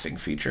spellcasting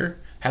feature.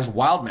 Has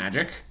wild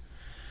magic.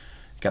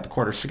 Got the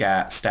quarter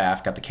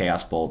staff. Got the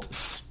chaos bolt.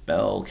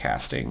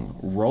 Spellcasting.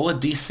 Roll a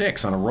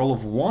d6 on a roll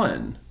of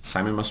 1.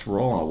 Simon must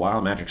roll on a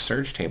wild magic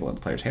surge table in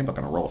the player's handbook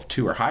on a roll of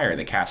 2 or higher.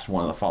 They cast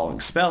one of the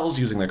following spells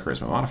using their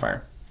charisma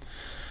modifier.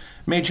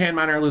 Mage Hand,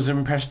 Minor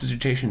Illusion,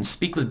 Prestidigitation,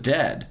 Speak with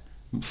Dead,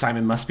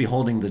 Simon must be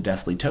holding the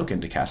deathly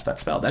token to cast that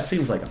spell. That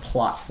seems like a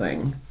plot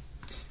thing.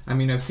 I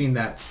mean, I've seen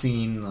that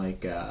scene,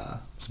 like...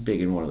 It's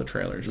big in one of the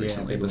trailers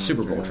recently. The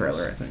Super Bowl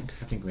trailer, I think.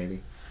 I think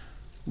maybe.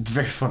 It's a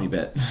very funny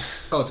bit.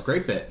 Oh, it's a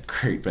great bit.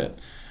 Great bit.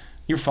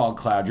 Your fog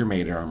cloud, your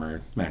mage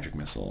armor, magic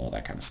missile, all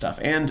that kind of stuff.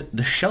 And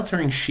the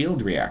sheltering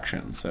shield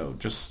reaction. So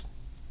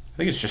I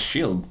think it's just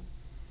shield.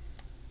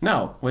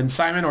 No, when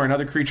Simon or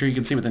another creature he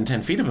can see within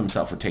 10 feet of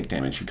himself would take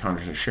damage, he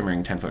conjures a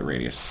shimmering 10-foot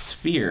radius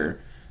sphere,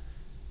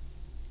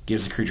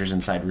 gives the creature's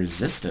inside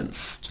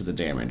resistance to the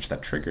damage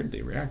that triggered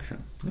the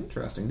reaction.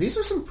 Interesting. These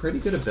are some pretty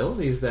good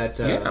abilities that...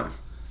 Yeah.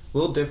 A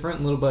little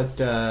different, a little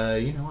bit,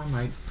 I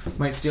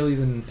might steal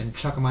these and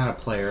chuck them out of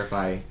player if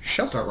I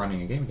start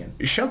running a game again.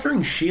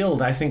 Sheltering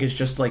Shield, I think, is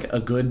just like a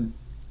good...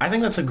 I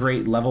think that's a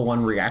great level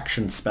 1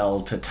 reaction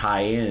spell to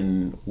tie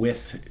in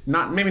with...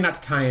 Maybe not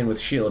to tie in with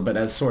Shield, but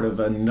as sort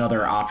of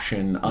another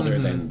option other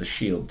than the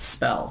Shield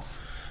spell.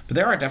 But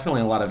there are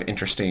definitely a lot of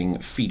interesting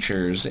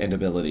features and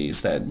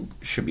abilities that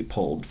should be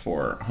pulled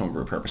for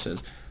homebrew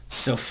purposes.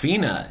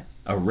 Sophina,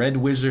 a red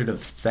wizard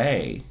of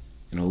Thay,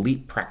 an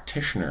elite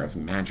practitioner of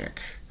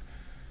magic.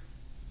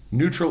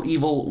 Neutral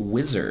Evil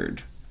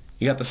Wizard.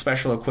 You got the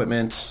special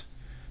equipment,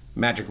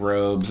 magic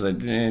robes.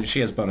 She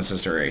has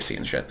bonuses to her AC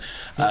and shit.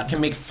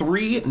 Can make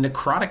 3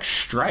 necrotic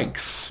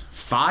strikes.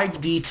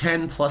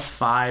 5d10 plus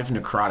 5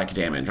 necrotic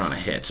damage on a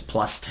hit,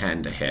 plus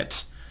 10 to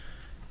hit.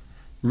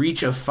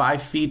 Reach of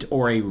 5 feet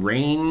or a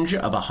range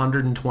of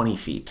 120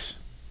 feet.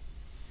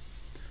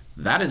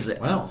 That is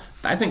it. Well,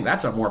 I think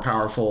that's a more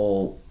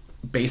powerful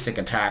basic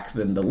attack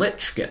than the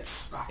Lich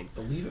gets. I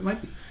believe it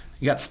might be.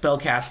 You got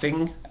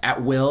spellcasting,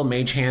 at will,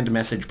 mage hand,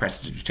 message,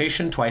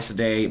 prestidigitation, twice a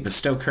day,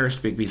 bestow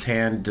cursed, Bigby's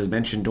hand,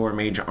 dimension door,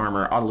 mage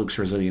armor, Autoluke's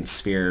resilience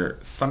sphere,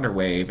 thunder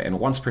wave, and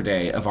once per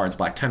day, Avard's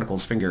black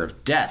tentacles, finger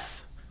of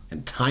death,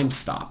 and time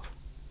stop.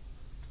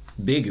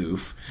 Big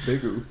oof.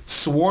 Big oof.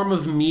 Swarm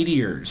of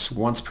meteors,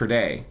 once per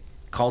day.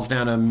 Calls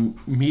down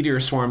a meteor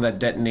swarm that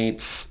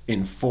detonates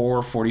in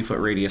 4 40-foot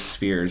radius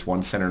spheres,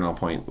 one centered on a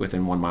point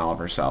within 1 mile of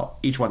herself.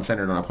 Each one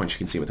centered on a point she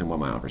can see within 1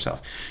 mile of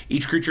herself.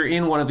 Each creature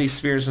in one of these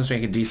spheres must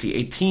make a DC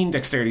 18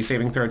 dexterity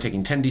saving throw,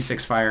 taking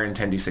 10d6 fire and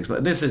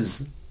 10d6... This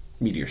is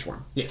meteor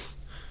swarm. Yes.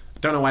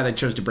 Don't know why they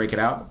chose to break it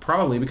out.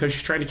 Probably because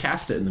she's trying to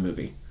cast it in the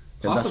movie.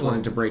 And thus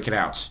wanted to break it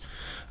out.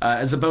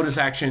 As a bonus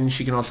action,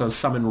 she can also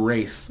summon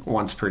Wraith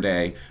once per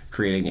day,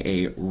 creating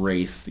a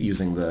Wraith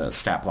using the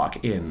stat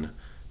block in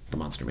the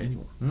monster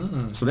manual.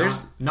 So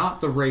there's not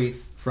the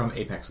Wraith from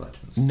Apex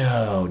Legends.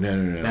 No.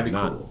 That'd be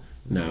cool.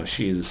 No,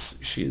 she's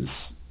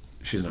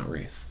not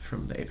Wraith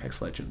from the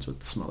Apex Legends with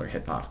the smaller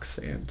hitbox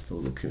and the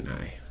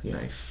Lukunai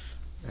knife.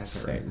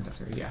 That's her. That's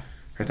her. Yeah,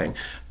 her thing.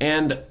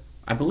 And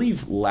I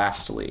believe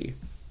lastly,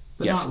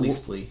 but yes,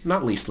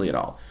 not leastly at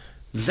all.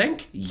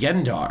 Zenk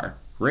Yendar,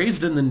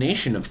 raised in the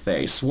nation of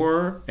Thay,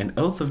 swore an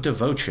oath of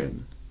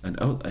devotion. An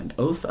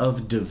oath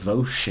of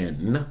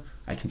devotion.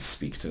 I can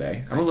speak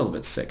today. I'm a little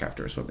bit sick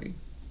after swimming,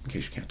 in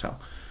case you can't tell.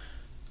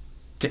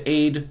 To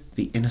aid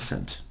the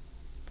innocent.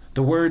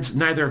 The words,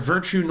 "Neither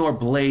virtue nor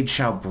blade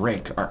shall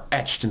break," are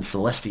etched in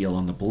celestial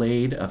on the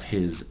blade of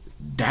his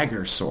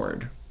dagger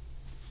sword.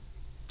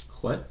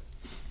 What?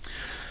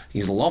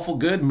 He's a lawful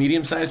good,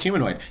 medium-sized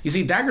humanoid. You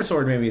see, dagger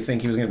sword made me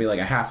think he was going to be like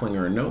a halfling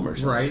or a gnome or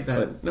something. Right.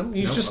 But no,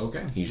 he's just a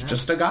guy. He's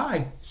just a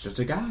guy.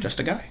 Just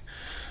a guy.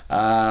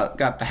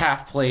 Got the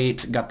half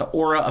plate, got the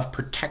aura of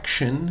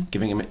protection,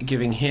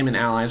 giving him and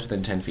allies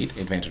within 10 feet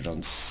advantage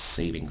on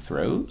saving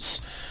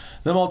throws.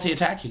 The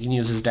multi-attack, he can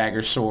use his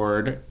dagger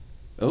sword.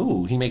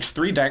 Oh, he makes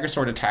 3 dagger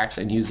sword attacks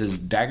and uses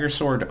dagger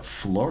sword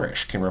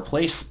flourish. Can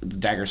replace the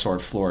dagger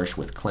sword flourish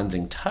with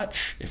cleansing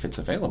touch if it's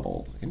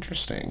available.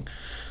 Interesting.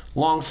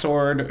 Long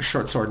sword,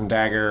 short sword, and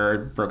dagger are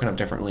broken up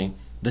differently.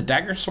 The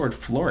dagger sword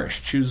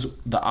flourish. Choose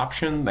the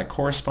option that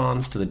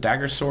corresponds to the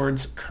dagger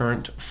sword's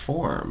current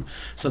form.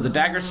 So the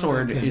dagger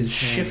sword is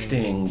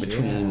shifting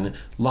between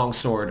long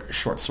sword,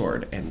 short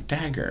sword, and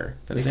dagger.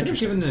 That is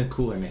interesting. They could have given it a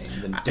cooler name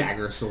than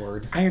dagger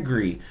sword. I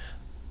agree.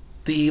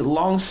 The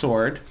long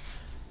sword,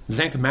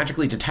 Zenk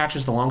magically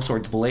detaches the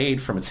longsword's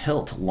blade from its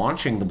hilt,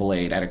 launching the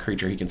blade at a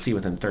creature he can see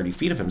within 30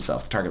 feet of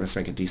himself. The target must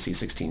make a DC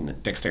 16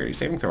 dexterity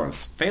saving throw. On a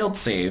failed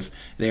save,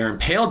 they are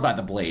impaled by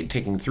the blade,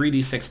 taking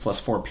 3d6 plus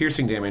 4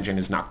 piercing damage and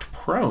is knocked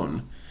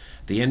prone.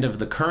 At the end of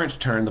the current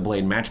turn, the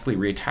blade magically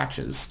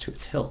reattaches to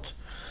its hilt.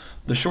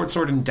 The short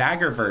sword and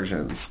dagger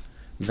versions,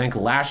 Zenk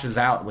lashes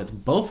out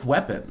with both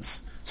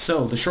weapons.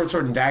 So the short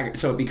sword and dagger,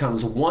 so it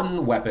becomes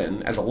one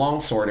weapon as a long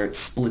sword, or it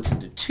splits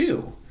into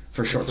 2.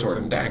 For short sword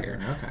and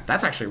dagger. Okay.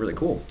 That's actually really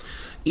cool.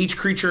 Each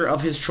creature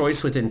of his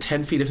choice within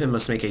 10 feet of him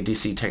must make a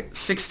DC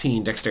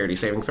 16 dexterity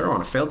saving throw.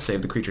 On a failed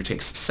save, the creature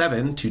takes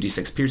 7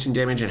 2d6 piercing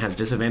damage and has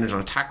disadvantage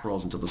on attack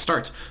rolls until the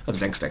start of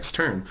Zenk's next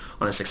turn.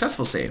 On a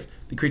successful save,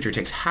 the creature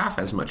takes half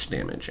as much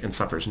damage and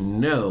suffers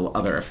no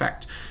other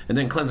effect. And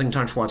then Cleansing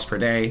Touch once per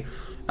day.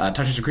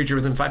 Touches a creature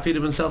within 5 feet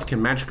of himself,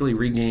 can magically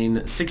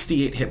regain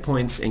 68 hit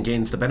points and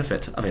gains the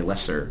benefit of a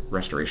lesser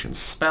restoration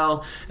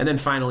spell. And then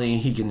finally,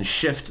 he can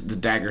shift the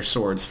dagger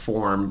sword's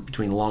form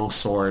between long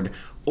sword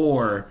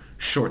or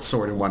short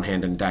sword in one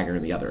hand and dagger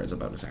in the other as a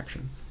bonus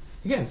action.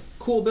 Again,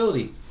 cool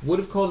ability. Would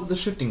have called it the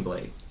Shifting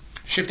Blade.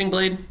 Shifting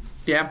Blade,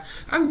 yeah.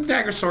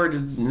 Dagger sword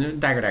is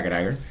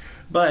dagger.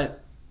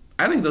 But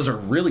I think those are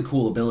really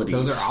cool abilities.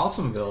 Those are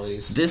awesome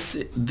abilities.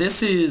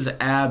 This is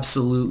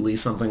absolutely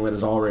something that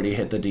has already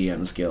hit the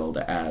DM's Guild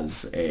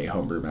as a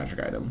homebrew magic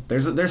item.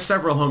 There's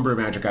several homebrew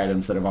magic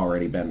items that have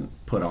already been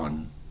put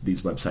on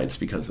these websites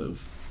because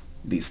of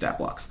these stat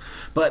blocks.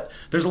 But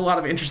there's a lot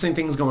of interesting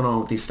things going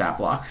on with these stat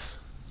blocks.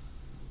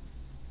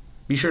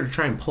 Be sure to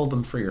try and pull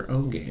them for your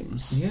own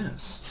games.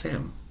 Yes.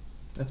 Sam,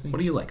 that's me. What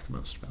do you like the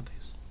most about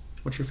these?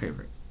 What's your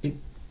favorite?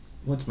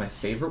 What's my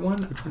favorite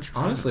one? Which one's your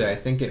favorite? Honestly, I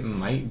think it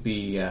might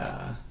be...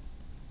 I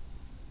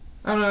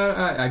don't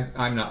know.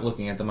 I'm not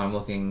looking at them. I'm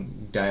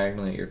looking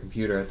diagonally at your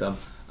computer at them.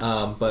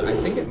 But I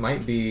think it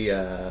might be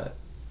Zev.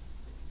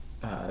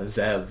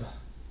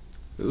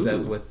 Ooh.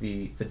 Zev with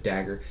the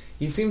dagger.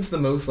 He seems the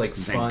most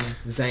fun.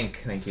 Zank,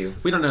 thank you.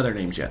 We don't know their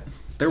names yet.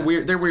 They're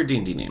weird. They're weird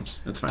D&D names.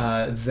 That's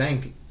fine.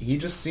 Zank. He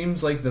just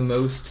seems like the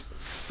most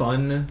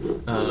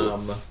fun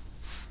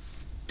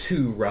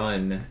to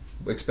run,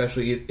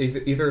 especially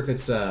either if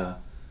it's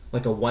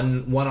like a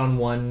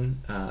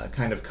one-on-one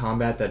kind of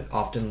combat that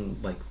often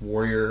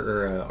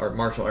warrior or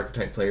martial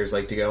archetype players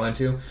like to go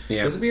into.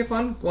 Yeah. This would be a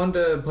fun one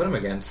to put him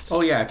against.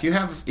 Oh yeah, if you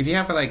have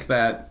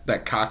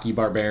that cocky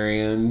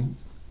barbarian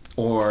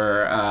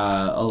or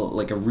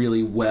a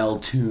really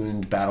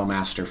well-tuned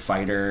battlemaster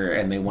fighter,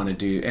 and they want to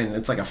do, and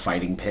it's like a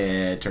fighting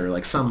pit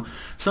or some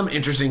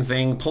interesting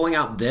thing, pulling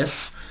out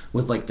this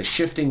with the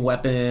shifting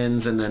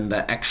weapons and then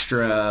the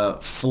extra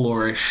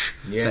flourish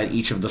that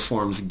each of the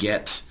forms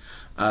get.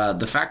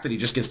 The fact that he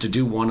just gets to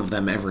do one of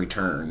them every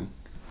turn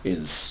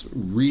is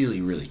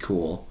really, really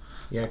cool.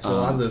 Yeah, because a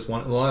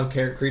lot of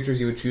creatures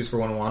you would choose for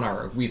 1-1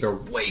 are either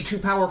way too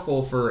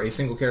powerful for a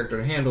single character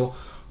to handle,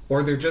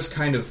 or they're just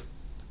kind of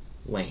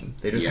lame.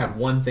 They just have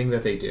one thing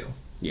that they do.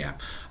 Yeah.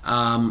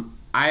 I'm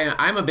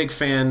a big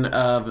fan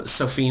of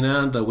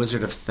Sophina, the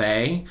Wizard of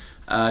Thay,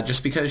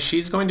 just because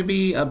she's going to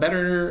be a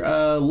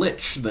better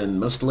lich than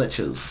most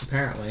liches.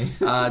 Apparently.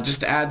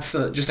 Just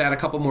add a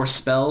couple more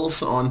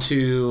spells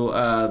onto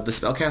the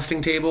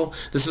spellcasting table.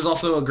 This is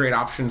also a great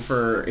option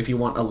for if you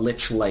want a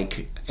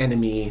lich-like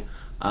enemy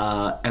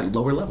at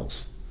lower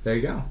levels. There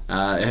you go.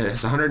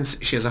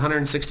 She has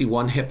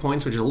 161 hit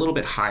points, which is a little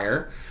bit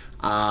higher.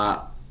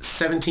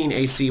 17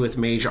 AC with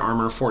mage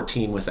armor,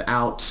 14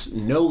 without,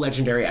 no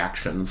legendary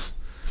actions.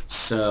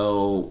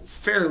 So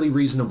fairly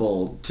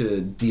reasonable to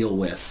deal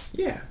with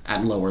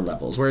at lower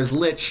levels. Whereas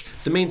Lich,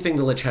 the main thing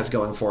the Lich has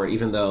going for it,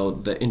 even though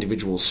the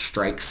individual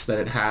strikes that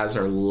it has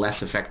are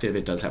less effective,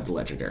 it does have the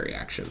legendary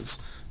actions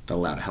that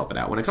allow to help it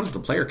out. When it comes to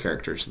the player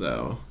characters,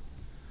 though,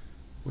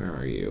 where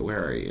are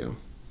you?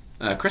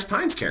 Chris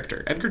Pine's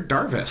character, Edgar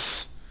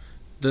Darvis.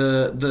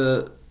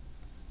 The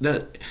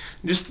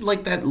just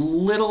that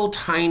little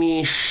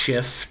tiny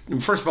shift.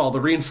 First of all, the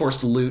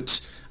reinforced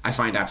loot I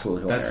find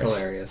absolutely hilarious. That's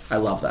hilarious. I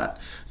love that.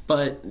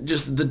 But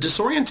just the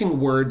disorienting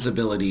words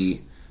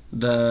ability,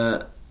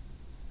 the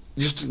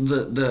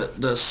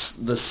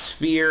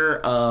sphere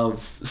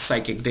of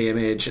psychic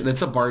damage.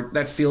 That's a bard.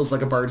 That feels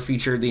like a bard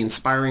feature. The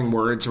inspiring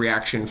words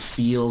reaction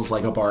feels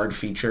like a bard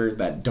feature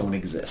that don't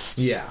exist.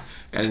 Yeah.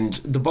 And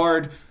the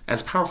bard,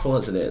 as powerful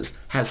as it is,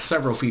 has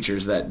several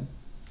features that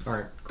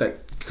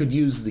could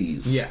use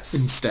these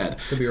instead.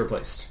 Could be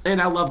replaced.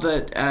 And I love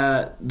that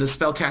the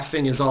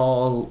spellcasting is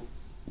all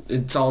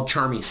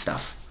charmy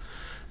stuff.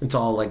 It's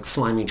all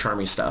slimy,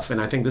 charmy stuff. And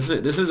I think this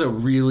is a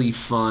really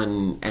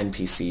fun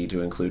NPC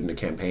to include in a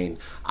campaign,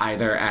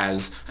 either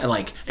as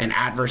an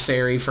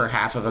adversary for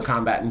half of a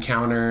combat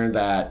encounter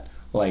that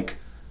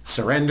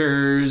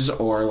surrenders,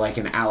 or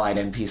an allied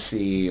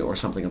NPC or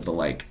something of the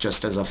like,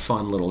 just as a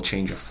fun little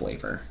change of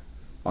flavor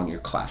on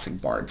your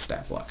classic bard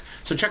stat block.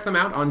 So check them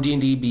out on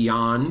D&D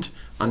Beyond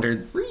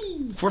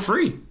for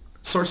free.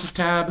 Sources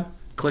tab,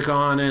 click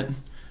on it,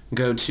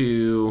 go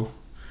to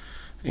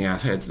their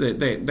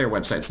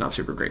website's not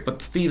super great, but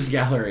the Thieves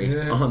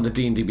Gallery on the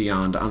D&D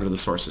Beyond under the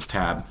Sources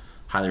tab,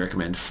 highly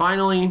recommend.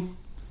 Finally,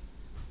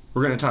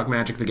 we're going to talk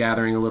Magic the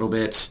Gathering a little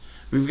bit.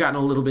 We've gotten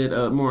a little bit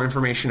more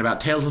information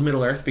about Tales of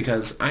Middle-earth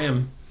because I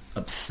am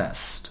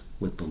obsessed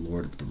with the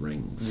Lord of the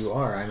Rings. You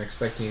are. I'm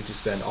expecting you to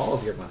spend all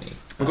of your money.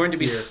 I'm going to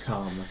be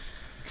come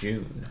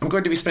June. I'm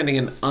going to be spending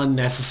an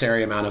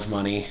unnecessary amount of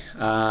money.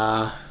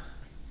 Part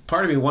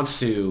of me wants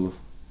to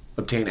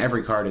obtain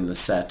every card in the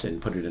set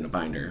and put it in a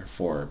binder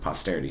for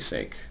posterity's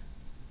sake.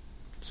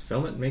 Just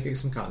film it and make it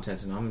some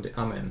content, and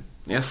I'm in.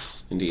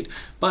 Yes, indeed.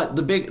 But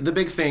the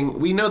big thing,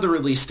 we know the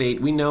release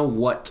date. We know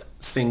what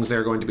things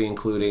they're going to be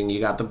including.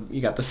 You got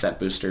the set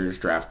boosters,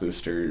 draft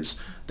boosters.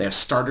 They have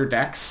starter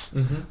decks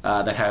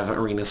that have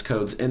arenas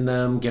codes in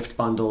them, gift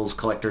bundles,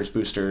 collectors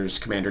boosters,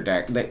 commander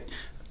deck.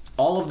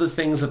 All of the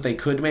things that they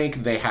could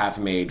make, they have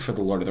made for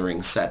the Lord of the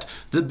Rings set.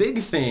 The big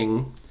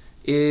thing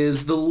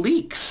is the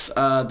leaks.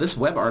 This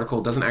web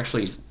article doesn't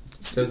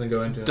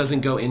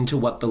go into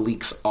what the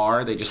leaks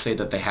are. They just say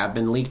that they have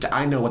been leaked.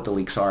 I know what the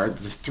leaks are.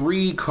 The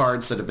 3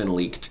 cards that have been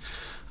leaked,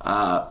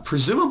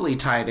 presumably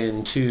tied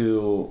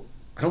into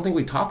I don't think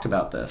we talked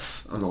about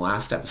this on the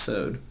last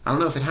episode. I don't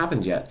know if it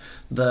happened yet.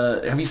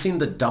 Have you seen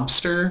the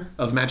dumpster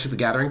of Magic the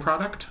Gathering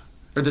product?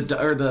 Or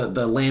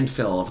the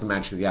landfill of the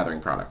Magic the Gathering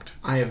product?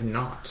 I have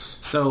not.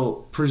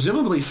 So,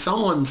 presumably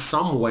someone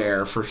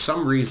somewhere, for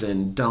some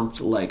reason, dumped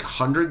like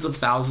hundreds of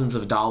thousands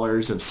of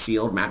dollars of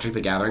sealed Magic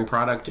the Gathering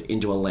product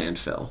into a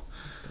landfill.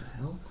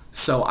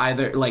 So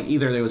either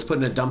they was put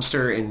in a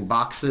dumpster in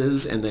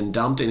boxes and then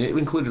dumped, and it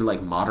included like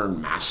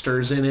Modern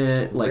Masters in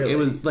it. Like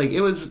really?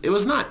 it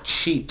was not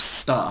cheap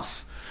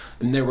stuff.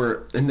 And there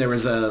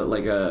was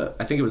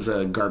I think it was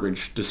a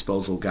garbage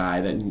disposal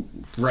guy that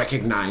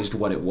recognized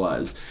what it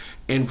was.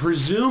 And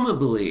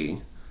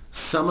presumably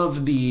some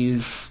of the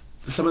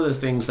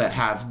things that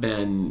have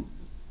been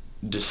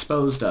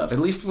disposed of, at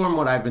least from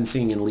what I've been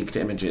seeing in leaked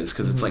images,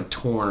 because it's like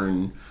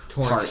torn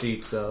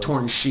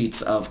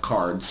sheets of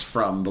cards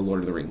from the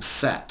Lord of the Rings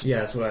set. Yeah,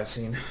 that's what I've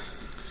seen.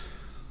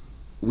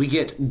 We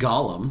get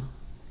Gollum.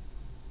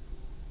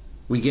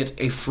 We get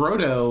a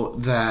Frodo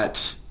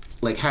that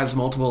like has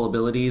multiple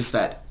abilities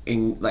that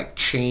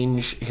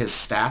change his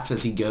stats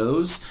as he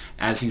goes,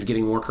 as he's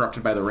getting more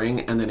corrupted by the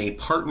ring, and then a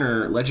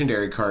partner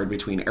legendary card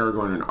between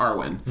Aragorn and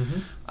Arwen.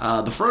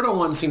 The Frodo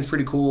one seems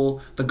pretty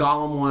cool. The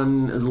Gollum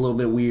one is a little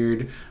bit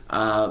weird.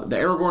 The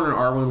Aragorn and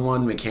Arwen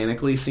one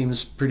mechanically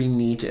seems pretty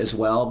neat as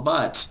well,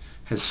 but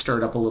has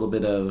stirred up a little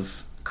bit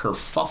of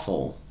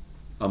kerfuffle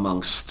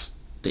amongst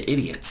the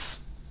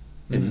idiots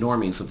and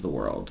normies of the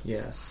world.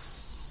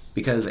 Yes.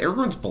 Because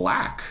Aragorn's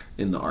black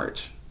in the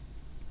art,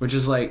 which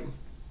is like,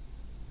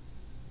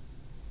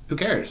 who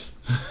cares?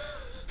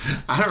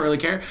 I don't really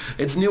care.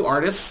 It's new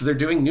artists. They're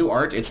doing new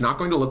art. It's not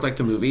going to look like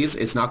the movies.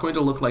 It's not going to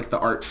look like the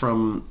art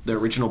from the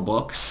original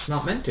books. It's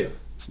not meant to.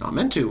 It's not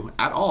meant to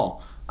at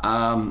all.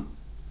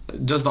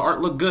 Does the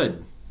art look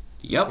good?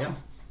 Yep. Yeah,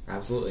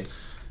 absolutely.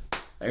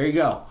 There you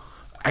go.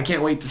 I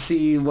can't wait to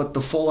see what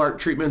the full art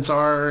treatments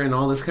are and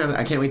all this kind of...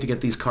 I can't wait to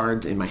get these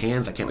cards in my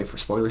hands. I can't wait for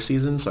spoiler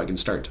season so I can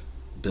start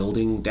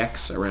building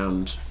decks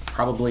around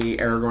probably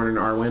Aragorn and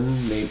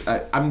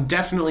Arwen. I'm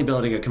definitely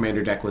building a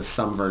commander deck with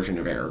some version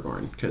of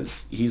Aragorn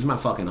because he's my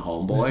fucking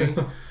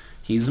homeboy.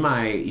 he's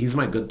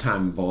my good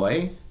time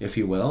boy, if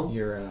you will.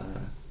 You're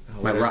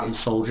my rotten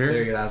soldier.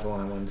 There you go. That's the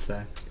one I wanted to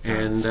say.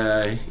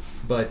 And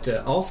but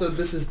also,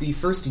 this is the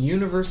first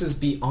Universes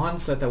Beyond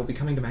set that will be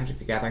coming to Magic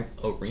the Gathering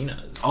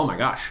Arenas. Oh my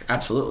gosh,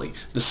 absolutely.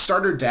 The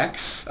starter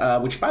decks,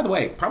 which, by the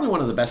way, probably one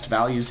of the best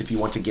values if you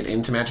want to get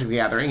into Magic the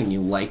Gathering and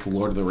you like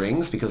Lord of the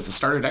Rings, because the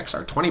starter decks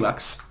are $20.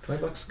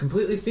 $20,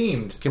 completely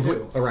themed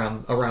too,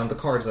 around the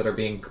cards that are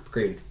being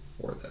created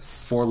for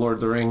this. For Lord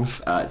of the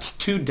Rings. It's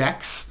 2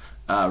 decks.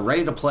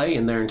 Ready to play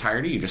in their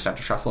entirety. You just have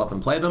to shuffle up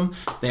and play them.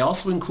 They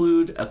also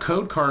include a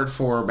code card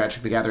for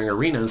Magic the Gathering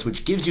Arenas,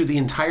 which gives you the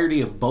entirety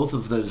of both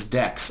of those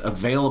decks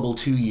available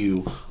to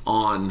you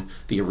on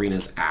the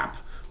Arenas app,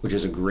 which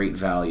is a great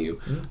value.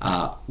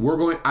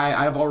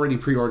 I've already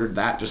pre-ordered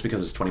that just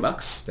because it's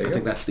 $20. I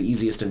think that's the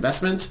easiest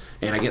investment,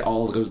 and I'm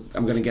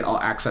going to get all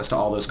access to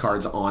all those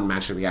cards on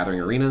Magic the Gathering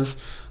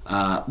Arenas.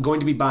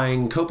 Going to be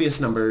buying copious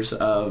numbers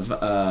of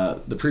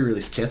the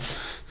pre-release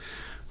kits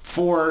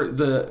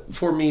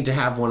for me to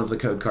have one of the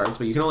code cards,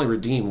 but you can only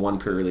redeem one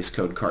pre-release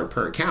code card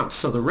per account.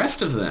 So the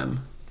rest of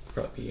them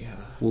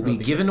will be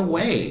given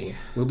away.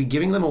 We'll be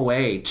giving them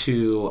away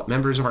to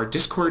members of our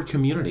Discord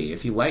community.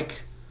 If you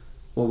like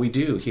what we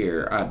do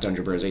here at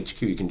Dungeon Bros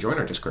HQ, you can join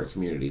our Discord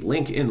community.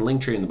 Link in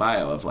Linktree in the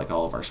bio of like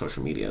all of our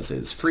social medias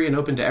is free and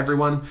open to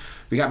everyone.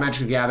 We got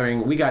Magic the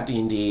Gathering, we got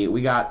D&D,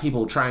 we got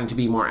people trying to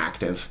be more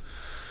active.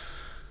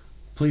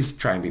 Please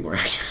try and be more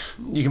active.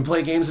 You can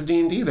play games of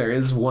D&D. There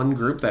is one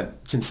group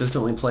that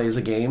consistently plays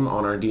a game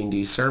on our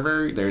D&D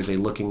server. There's a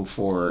looking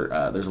for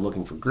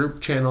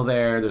group channel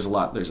there. There's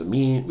a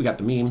meme. We got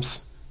the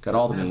memes. Got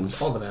all the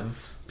memes. All the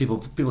memes.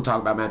 People talk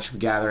about Magic the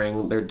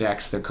Gathering, their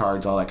decks, their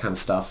cards, all that kind of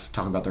stuff.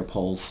 Talking about their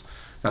polls.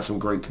 Got some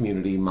great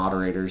community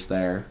moderators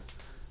there.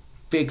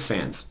 Big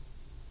fans.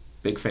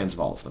 Big fans of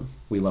all of them.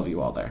 We love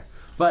you all there.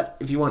 But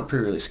if you want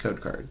pre-release code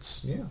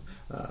cards. Yeah.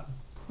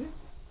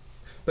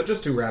 But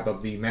just to wrap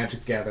up the Magic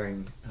the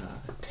Gathering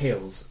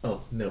Tales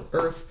of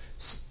Middle-earth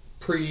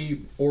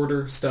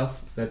pre-order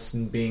stuff that's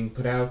being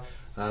put out,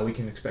 we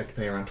can expect to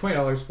pay around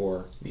 $20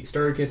 for the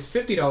starter kits,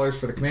 $50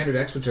 for the commander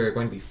decks, which are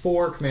going to be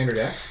 4 commander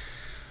decks,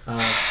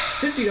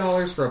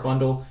 $50 for a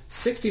bundle,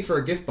 $60 for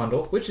a gift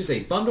bundle, which is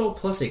a bundle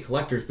plus a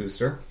collector's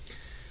booster.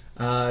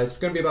 It's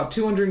going to be about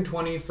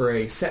 $220 for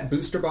a set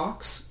booster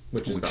box,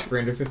 which is about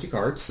 350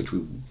 cards. Which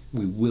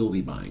we will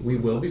be buying. We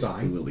will be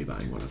buying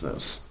one of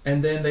those.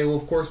 And then they will,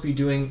 of course, be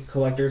doing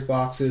collector's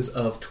boxes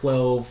of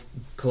 12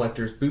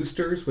 collector's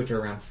boosters, which are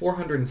around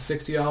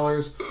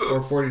 $460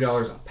 or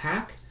 $40 a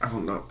pack. I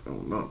will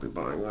not be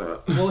buying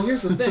that. Well,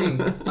 here's the thing.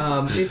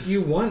 If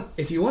you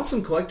want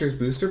some collector's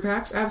booster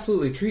packs,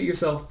 absolutely treat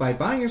yourself by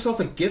buying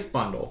yourself a gift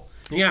bundle.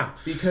 Yeah.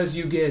 Because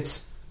you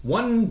get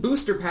one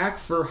booster pack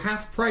for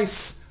half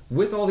price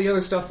with all the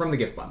other stuff from the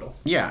gift bundle.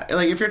 Yeah,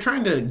 like if you're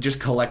trying to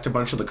just collect a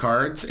bunch of the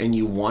cards and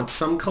you want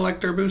some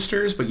collector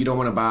boosters, but you don't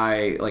want to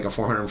buy like a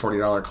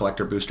 $440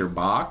 collector booster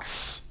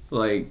box,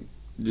 like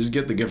Just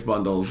get the gift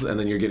bundles, and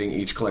then you're getting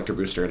each collector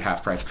booster at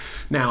half price.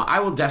 Now, I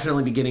will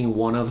definitely be getting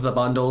one of the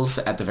bundles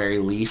at the very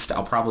least.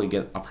 I'll probably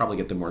get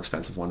the more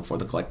expensive one for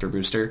the collector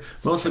booster,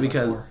 mostly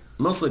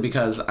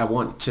because I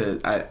want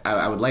to.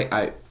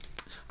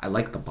 I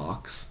like the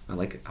box. I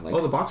like. Oh,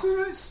 the boxes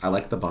are nice. I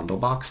like the bundle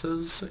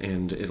boxes,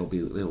 and it'll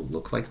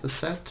look like the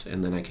set,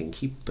 and then I can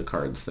keep the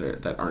cards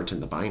that aren't in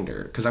the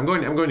binder, because I'm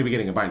going to be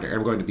getting a binder.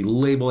 I'm going to be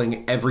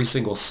labeling every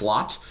single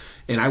slot,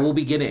 and I will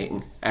be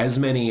getting as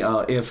many,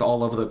 if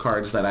all of the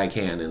cards that I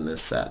can in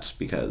this set,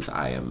 because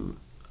I am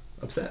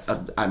obsessed.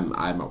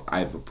 I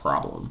have a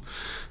problem.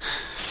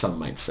 Some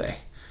might say.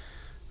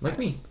 Like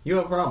me, you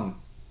have a problem.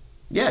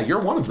 Yeah, you're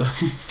one of them.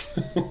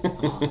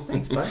 Oh,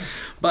 thanks, bud.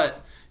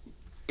 But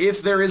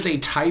if there is a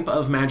type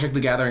of Magic the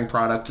Gathering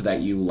product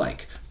that you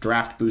like,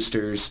 draft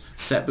boosters,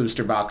 set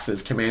booster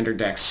boxes, commander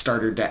decks,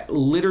 starter deck,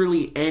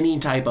 literally any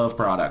type of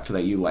product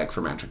that you like for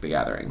Magic the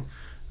Gathering,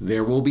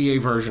 there will be a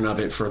version of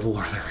it for the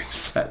Lord of the Rings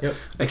set. Yep.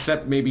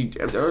 Except maybe,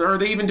 or are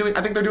they even doing,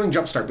 I think they're doing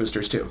Jumpstart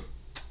boosters too.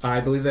 I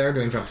believe they are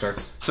doing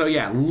Jumpstarts. So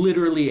yeah,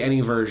 literally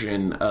any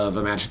version of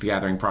a Magic the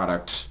Gathering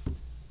product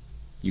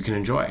you can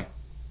enjoy.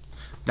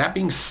 That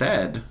being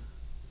said,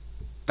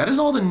 that is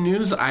all the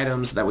news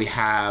items that we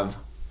have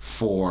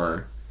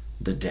for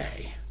the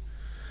day.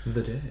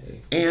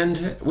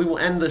 And we will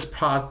end this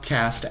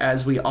podcast,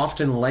 as we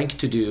often like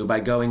to do, by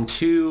going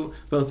to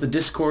both the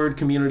Discord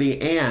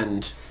community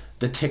and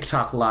the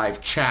TikTok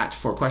live chat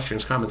for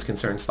questions, comments,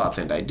 concerns, thoughts,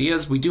 and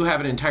ideas. We do have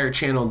an entire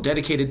channel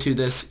dedicated to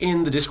this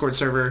in the Discord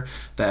server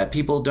that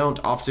people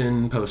don't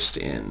often post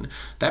in.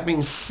 That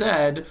being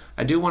said,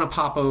 I do want to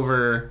pop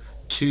over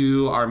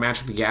to our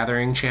Magic the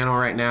Gathering channel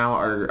right now.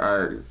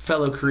 Our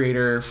fellow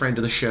creator, friend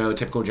of the show,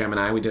 Typical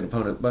Gemini, we did a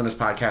bonus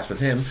podcast with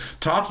him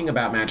talking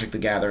about Magic the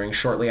Gathering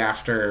shortly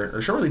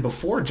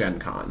before Gen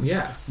Con.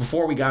 Yes.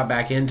 Before we got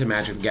back into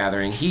Magic the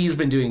Gathering. He's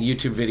been doing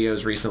YouTube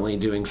videos recently,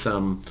 doing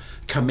some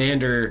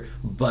Commander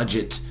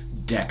budget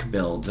deck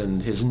builds,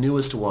 and his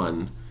newest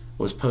one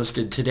was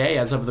posted today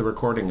as of the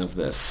recording of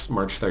this,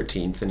 March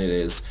 13th, and it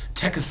is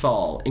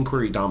Tekethal,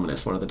 Inquiry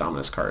Dominus, one of the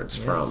Dominus cards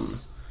from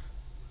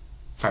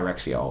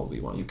Phyrexia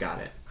All-Will-Be-One. You got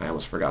it. I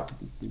almost forgot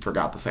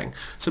the thing.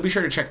 So be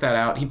sure to check that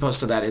out. He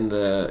posted that in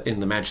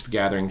the Magic the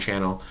Gathering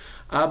channel.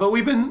 But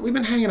we've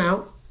been hanging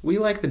out. We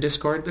like the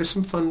Discord. There's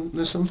some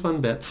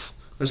fun bits.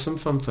 There's some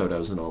fun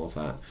photos and all of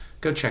that.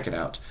 Go check it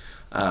out.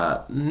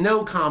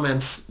 No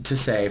comments to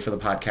say for the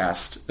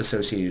podcast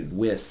associated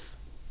with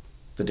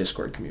the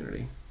Discord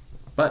community.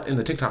 But in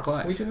the TikTok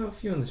Live. We do have a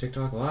few in the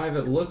TikTok Live.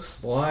 It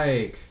looks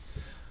like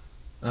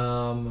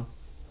all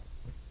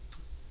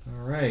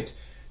right.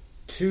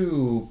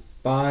 To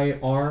by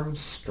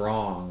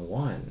Armstrong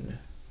 1.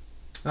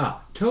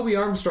 Toby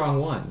Armstrong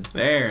 1.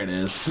 There it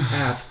is.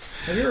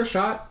 Asks, have you ever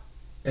shot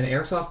an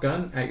airsoft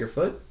gun at your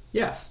foot?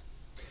 Yes.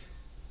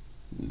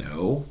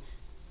 No.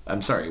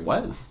 I'm sorry,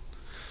 what? Have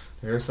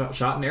you ever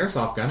shot an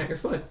airsoft gun at your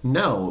foot?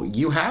 No.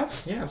 You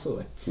have? Yeah,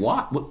 absolutely.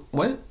 What?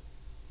 What?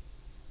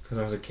 Because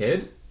I was a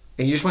kid.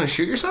 And you just want to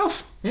shoot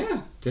yourself?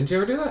 Yeah. Didn't you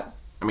ever do that?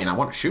 I mean, I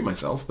want to shoot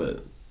myself,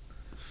 but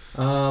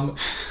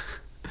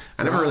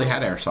I never really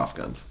had airsoft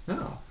guns.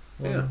 Oh.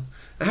 Well. Yeah.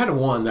 I had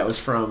one that was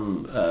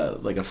from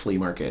like a flea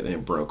market, and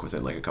it broke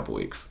within like a couple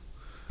weeks.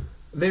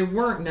 They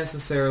weren't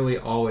necessarily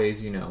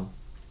always,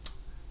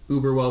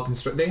 uber well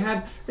constructed.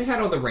 They had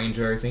all the range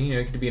and everything.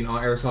 You could be an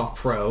airsoft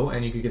pro,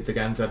 and you could get the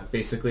guns that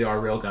basically are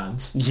real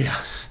guns. Yeah.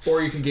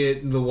 Or you could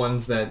get the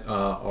ones that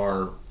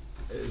are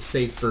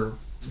safe for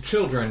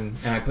children,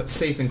 and I put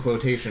safe in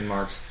quotation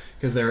marks,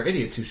 because there are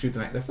idiots who shoot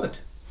them at their foot.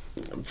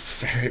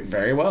 Very,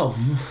 very well.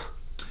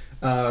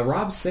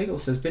 Rob Sagal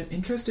says, been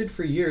interested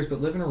for years, but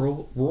live in a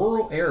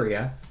rural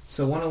area,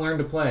 so want to learn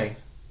to play.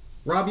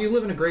 Rob, you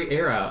live in a great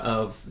era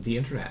of the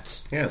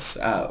internet. Yes.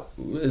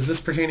 Is this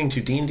pertaining to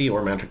D&D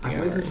or Magic the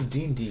Gathering? I believe this is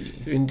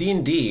D&D. In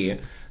D&D,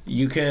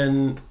 you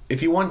can,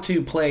 if you want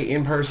to play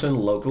in person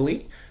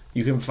locally,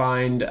 you can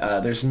find,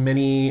 there's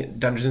many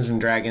Dungeons &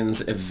 Dragons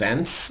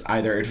events,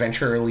 either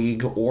Adventure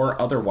League or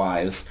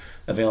otherwise,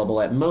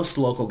 available at most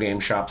local game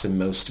shops in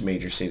most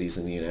major cities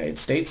in the United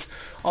States.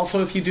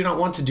 Also, if you do not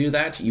want to do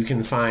that, you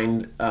can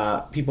find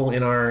people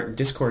in our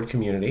Discord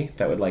community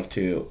that would like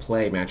to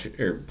play Magic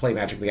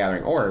the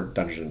Gathering or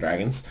Dungeons &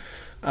 Dragons.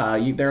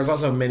 There's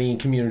also many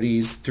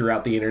communities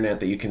throughout the internet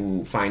that you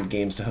can find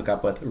games to hook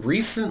up with.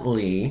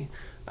 Recently,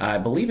 I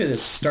believe it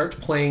is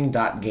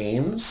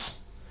startplaying.games.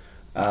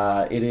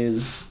 It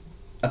is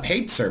a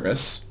paid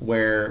service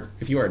where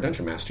if you are a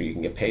Dungeon Master, you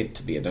can get paid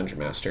to be a Dungeon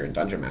Master and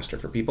Dungeon Master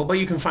for people, but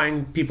you can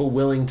find people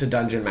willing to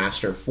Dungeon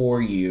Master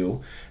for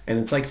you, and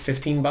it's like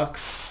 $15,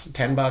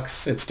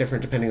 $10. It's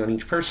different depending on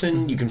each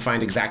person. You can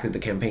find exactly the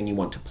campaign you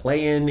want to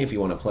play in. If you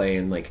want to play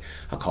in like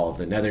a Call of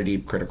the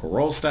Netherdeep Critical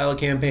Role style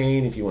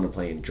campaign, if you want to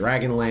play in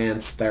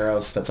Dragonlance,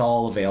 Theros, that's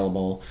all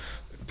available.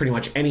 Pretty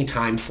much any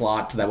time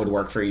slot that would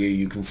work for you,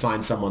 you can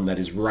find someone that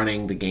is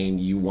running the game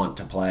you want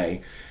to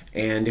play.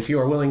 And if you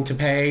are willing to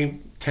pay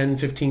 $10,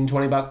 $15,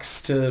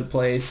 $20 to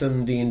play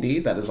some D&D,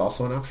 that is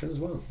also an option as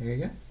well. There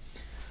you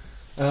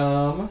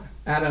go.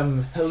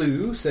 Adam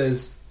Hello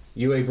says,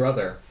 you a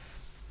brother.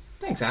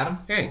 Thanks, Adam.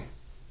 Hey,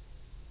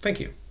 thank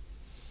you.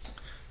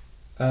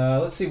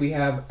 Let's see. We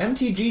have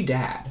MTG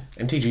Dad.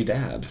 MTG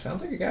Dad.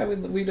 Sounds like a guy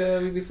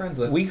we'd be friends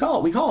with. We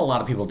call a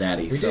lot of people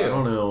daddy. We do. I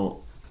don't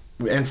know.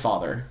 And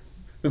father.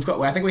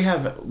 I think we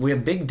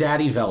have Big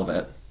Daddy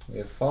Velvet. We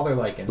have Father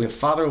Lycan. We have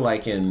Father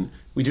Lycan.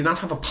 We do not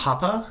have a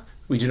papa.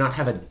 We do not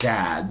have a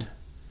dad.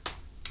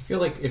 I feel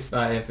like if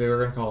they were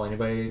going to call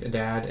anybody a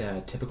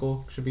dad,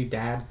 typical should be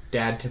dad.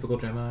 Dad, typical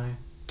Gemini.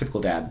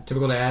 Typical dad.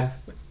 Typical dad.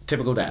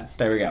 Typical dad.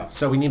 There we go.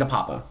 So we need a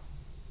papa.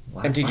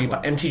 MTG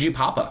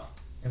Papa.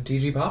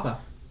 MTG Papa.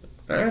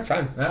 All right,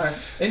 fine. All right.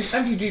 And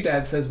MTG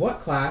Dad says, what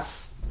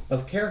class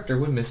of character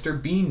would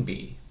Mr. Bean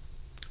be?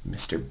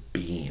 Mr.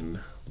 Bean.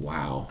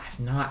 Wow. I've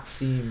not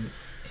seen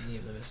any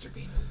of the Mr.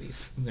 Bean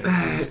movies. I'm gonna be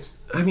honest.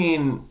 I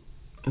mean,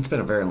 it's been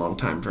a very long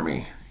time for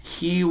me.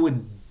 He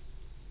would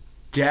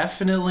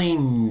definitely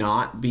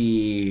not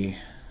be...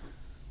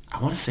 I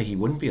want to say he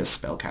wouldn't be a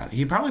spellcaster.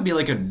 He'd probably be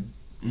like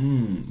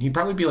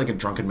a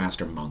drunken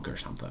master monk or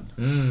something.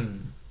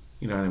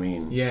 You know what I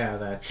mean? Yeah,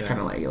 that... kind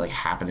of like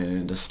happening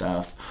into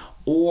stuff.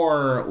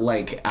 Or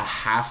like a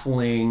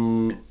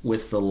halfling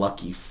with the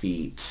lucky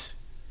feet.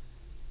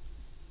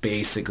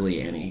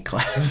 Basically any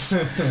class.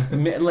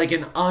 Like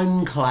an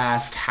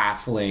unclassed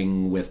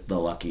halfling with the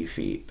lucky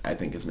feet, I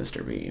think is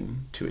Mr.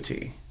 Bean to a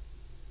T.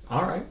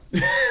 All right.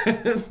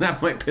 That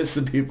might piss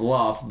some people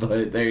off,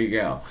 but there you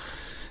go.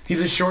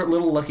 He's a short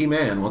little lucky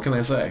man. What can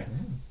I say?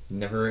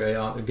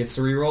 Never gets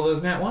to re-roll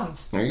those nat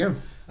ones. There you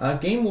go.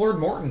 Game Lord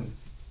Morton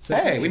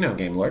says, Hey, we know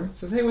Game Lord.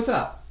 Says, hey, what's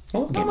up?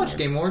 Hello, Not much,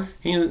 Game Lord.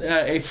 He's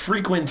a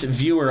frequent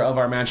viewer of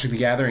our Magic the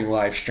Gathering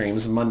live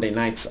streams Monday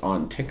nights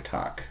on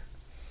TikTok.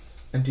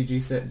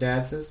 MTG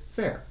Dad says,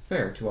 fair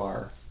to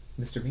our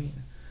Mr. Bean.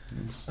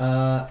 Yes.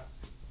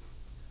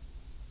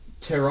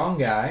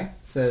 Terongai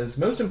says,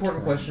 most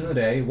important question of the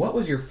day, what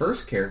was your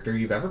first character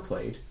you've ever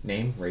played?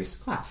 Name, race,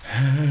 class.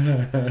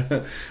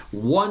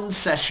 One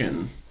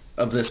session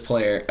of this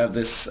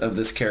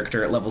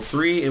character at level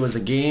 3. It was a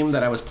game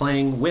that I was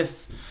playing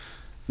with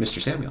Mr.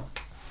 Samuel.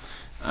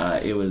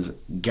 It was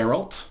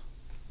Geralt,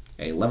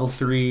 a level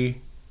 3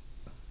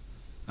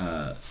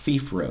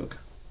 thief rogue.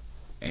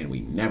 And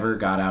we never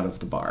got out of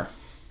the bar.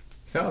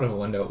 Fell out of a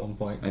window at one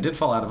point. I did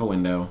fall out of a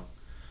window.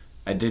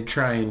 I did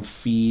try and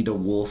feed a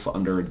wolf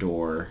under a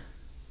door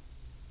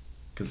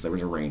because there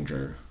was a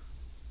ranger.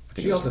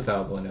 She also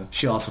fell out the window.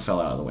 She also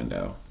fell out of the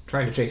window.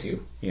 Trying to chase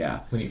you. Yeah.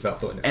 When you fell out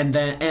the window.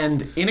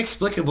 And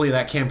inexplicably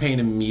that campaign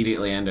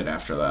immediately ended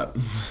after that.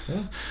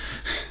 Yeah.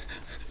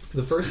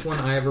 The first one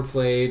I ever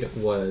played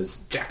was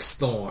Jax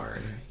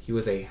Thorn. He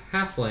was a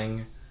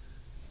halfling,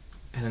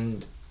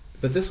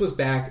 but this was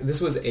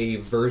a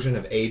version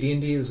of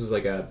AD&D. This was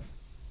like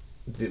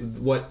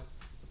what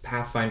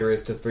Pathfinder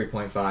is to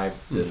 3.5.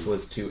 This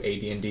was to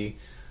AD&D.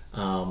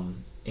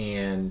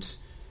 And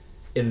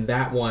in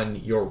that one,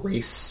 your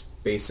race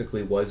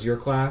basically was your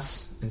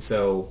class. And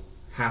so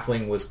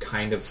halfling was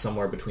kind of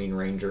somewhere between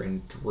ranger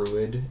and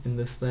druid in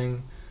this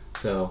thing.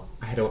 So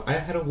I had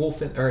a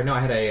wolf I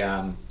had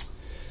a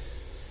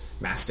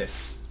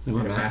mastiff. I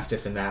had a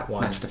mastiff in that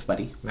one. Mastiff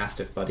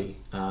buddy.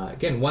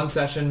 Again, one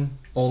session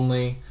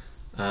only.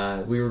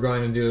 We were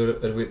going to do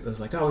it was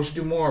like, we should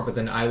do more, but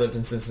then I lived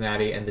in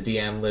Cincinnati and the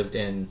DM lived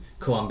in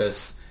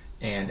Columbus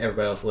and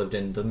everybody else lived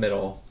in the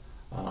middle.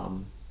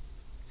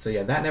 So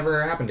yeah, that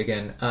never happened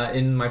again.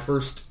 In my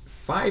first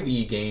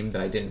 5e game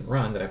that I didn't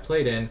run, that I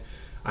played in,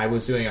 I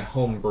was doing a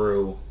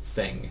homebrew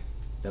thing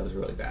that was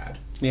really bad.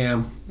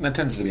 Yeah, that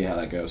tends to be how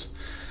that goes.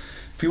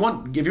 If you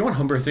want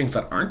homebrew things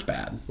that aren't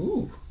bad,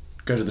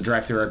 go to the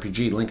Drive-Thru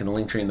RPG, link in the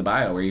link tree in the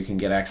bio, where you can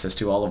get access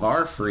to all of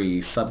our free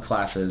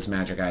subclasses,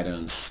 magic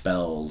items,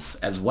 spells,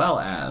 as well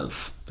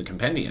as the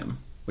compendium,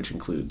 which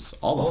includes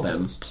all of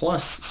them,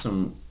 plus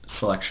some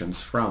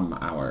selections from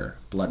our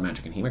Blood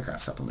Magic and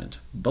Hemocraft supplement.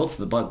 Both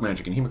the Blood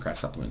Magic and Hemocraft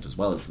supplement, as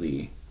well as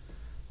the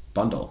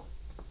bundle.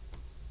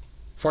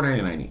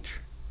 $4.99 each.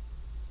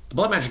 The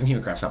Blood Magic and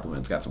Hemocraft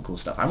supplement's got some cool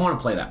stuff. I want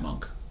to play that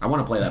monk. I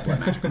want to play that Blood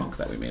Magic monk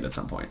that we made at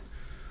some point.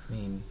 I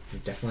mean,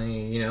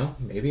 definitely,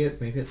 maybe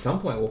at some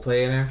point we'll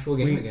play an actual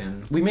game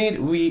again.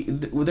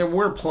 There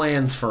were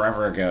plans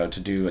forever ago to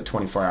do a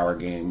 24-hour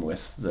game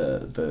with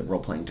the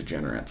role-playing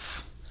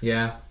degenerates.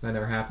 Yeah, that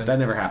never happened.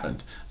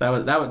 That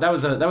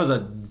was a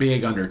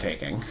big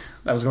undertaking.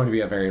 That was going to be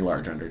a very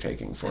large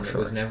undertaking for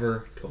sure. It was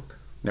never took.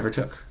 Never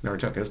took.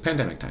 It was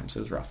pandemic time, so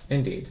it was rough.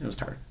 Indeed. It was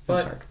hard.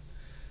 But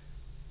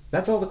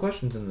that's all the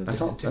questions in the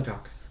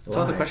TikTok. That's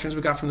all the questions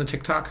we got from the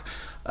TikTok.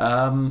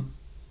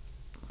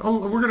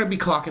 We're going to be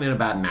clocking in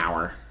about an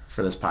hour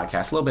for this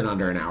podcast, a little bit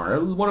under an hour.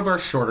 One of our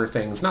shorter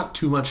things, not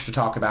too much to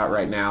talk about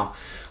right now.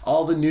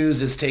 All the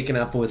news is taken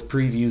up with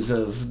previews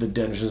of the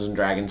Dungeons &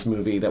 Dragons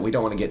movie that we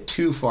don't want to get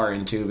too far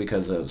into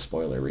because of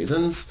spoiler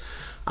reasons.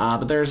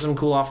 But there are some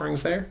cool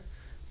offerings there.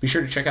 Be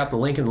sure to check out the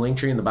link in the link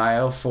tree in the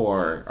bio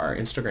for our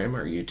Instagram,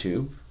 our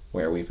YouTube,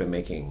 where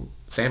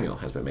Samuel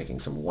has been making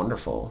some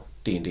wonderful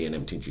D&D and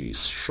MTG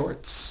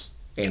shorts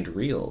and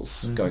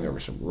reels, going over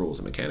some rules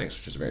and mechanics,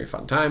 which is a very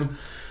fun time.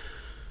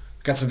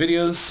 Got some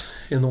videos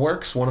in the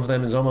works. One of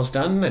them is almost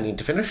done. I need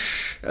to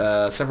finish.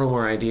 Several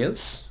more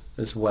ideas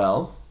as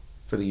well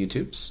for the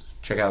YouTubes.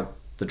 Check out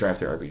the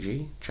Drive-Thru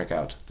RPG. Check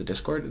out the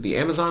Discord. The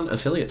Amazon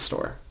affiliate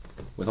store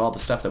with all the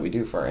stuff that we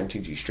do for our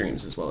MTG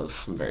streams, as well as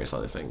some various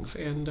other things.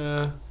 And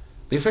the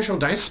official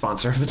dice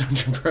sponsor of the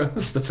Dungeon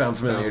Bros, the Found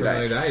Familiar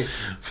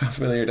Dice. Found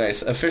Familiar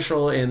Dice.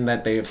 Official in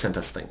that they have sent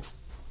us things.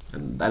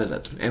 And that is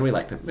it. And we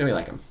like them. And we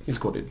like him. He's a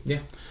cool dude. Yeah.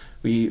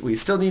 We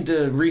still need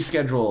to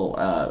reschedule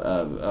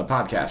a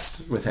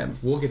podcast with him.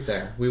 We'll get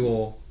there. We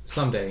will,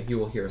 someday, you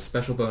will hear a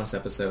special bonus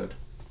episode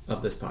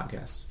of this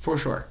podcast. For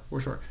sure.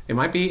 It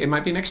might be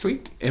next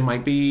week. It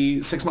might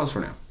be 6 months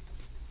from now.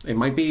 It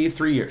might be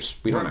 3 years.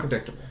 We don't know.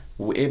 Unpredictable.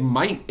 It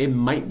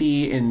might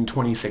be in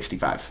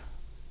 2065.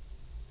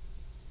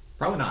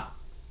 Probably not.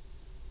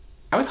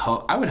 I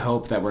would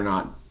hope that we're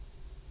not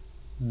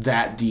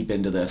that deep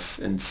into this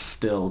and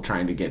still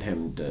trying to get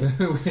him to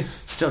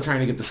still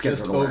trying to get the schedule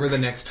just to work. over the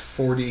next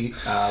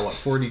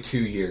 42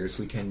 years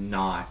we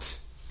cannot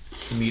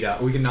meet up.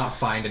 We cannot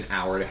find an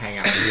hour to hang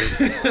out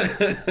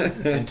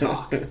and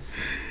talk.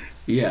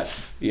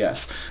 Yes.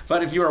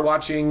 But if you are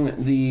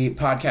watching the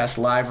podcast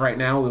live right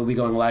now, we'll be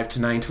going live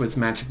tonight with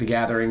Magic the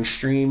Gathering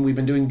stream. We've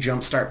been doing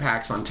Jumpstart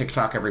packs on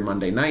TikTok every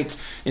Monday night.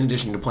 In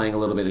addition to playing a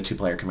little bit of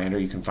Two-Player Commander,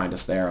 you can find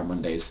us there on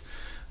Mondays.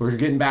 We're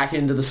getting back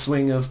into the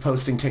swing of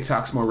posting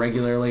TikToks more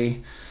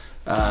regularly.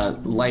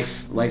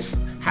 Life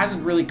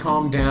hasn't really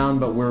calmed down,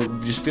 but we're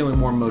just feeling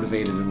more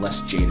motivated and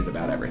less jaded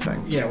about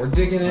everything. Yeah, we're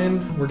digging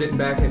in. We're getting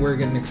back. We're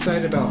getting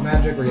excited about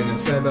Magic. We're getting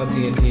excited about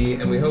D&D,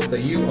 and we hope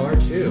that you are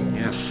too.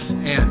 Yes,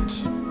 and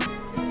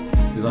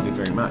we love you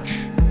very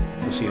much.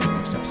 We'll see you in the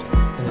next episode.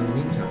 And in the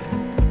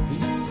meantime,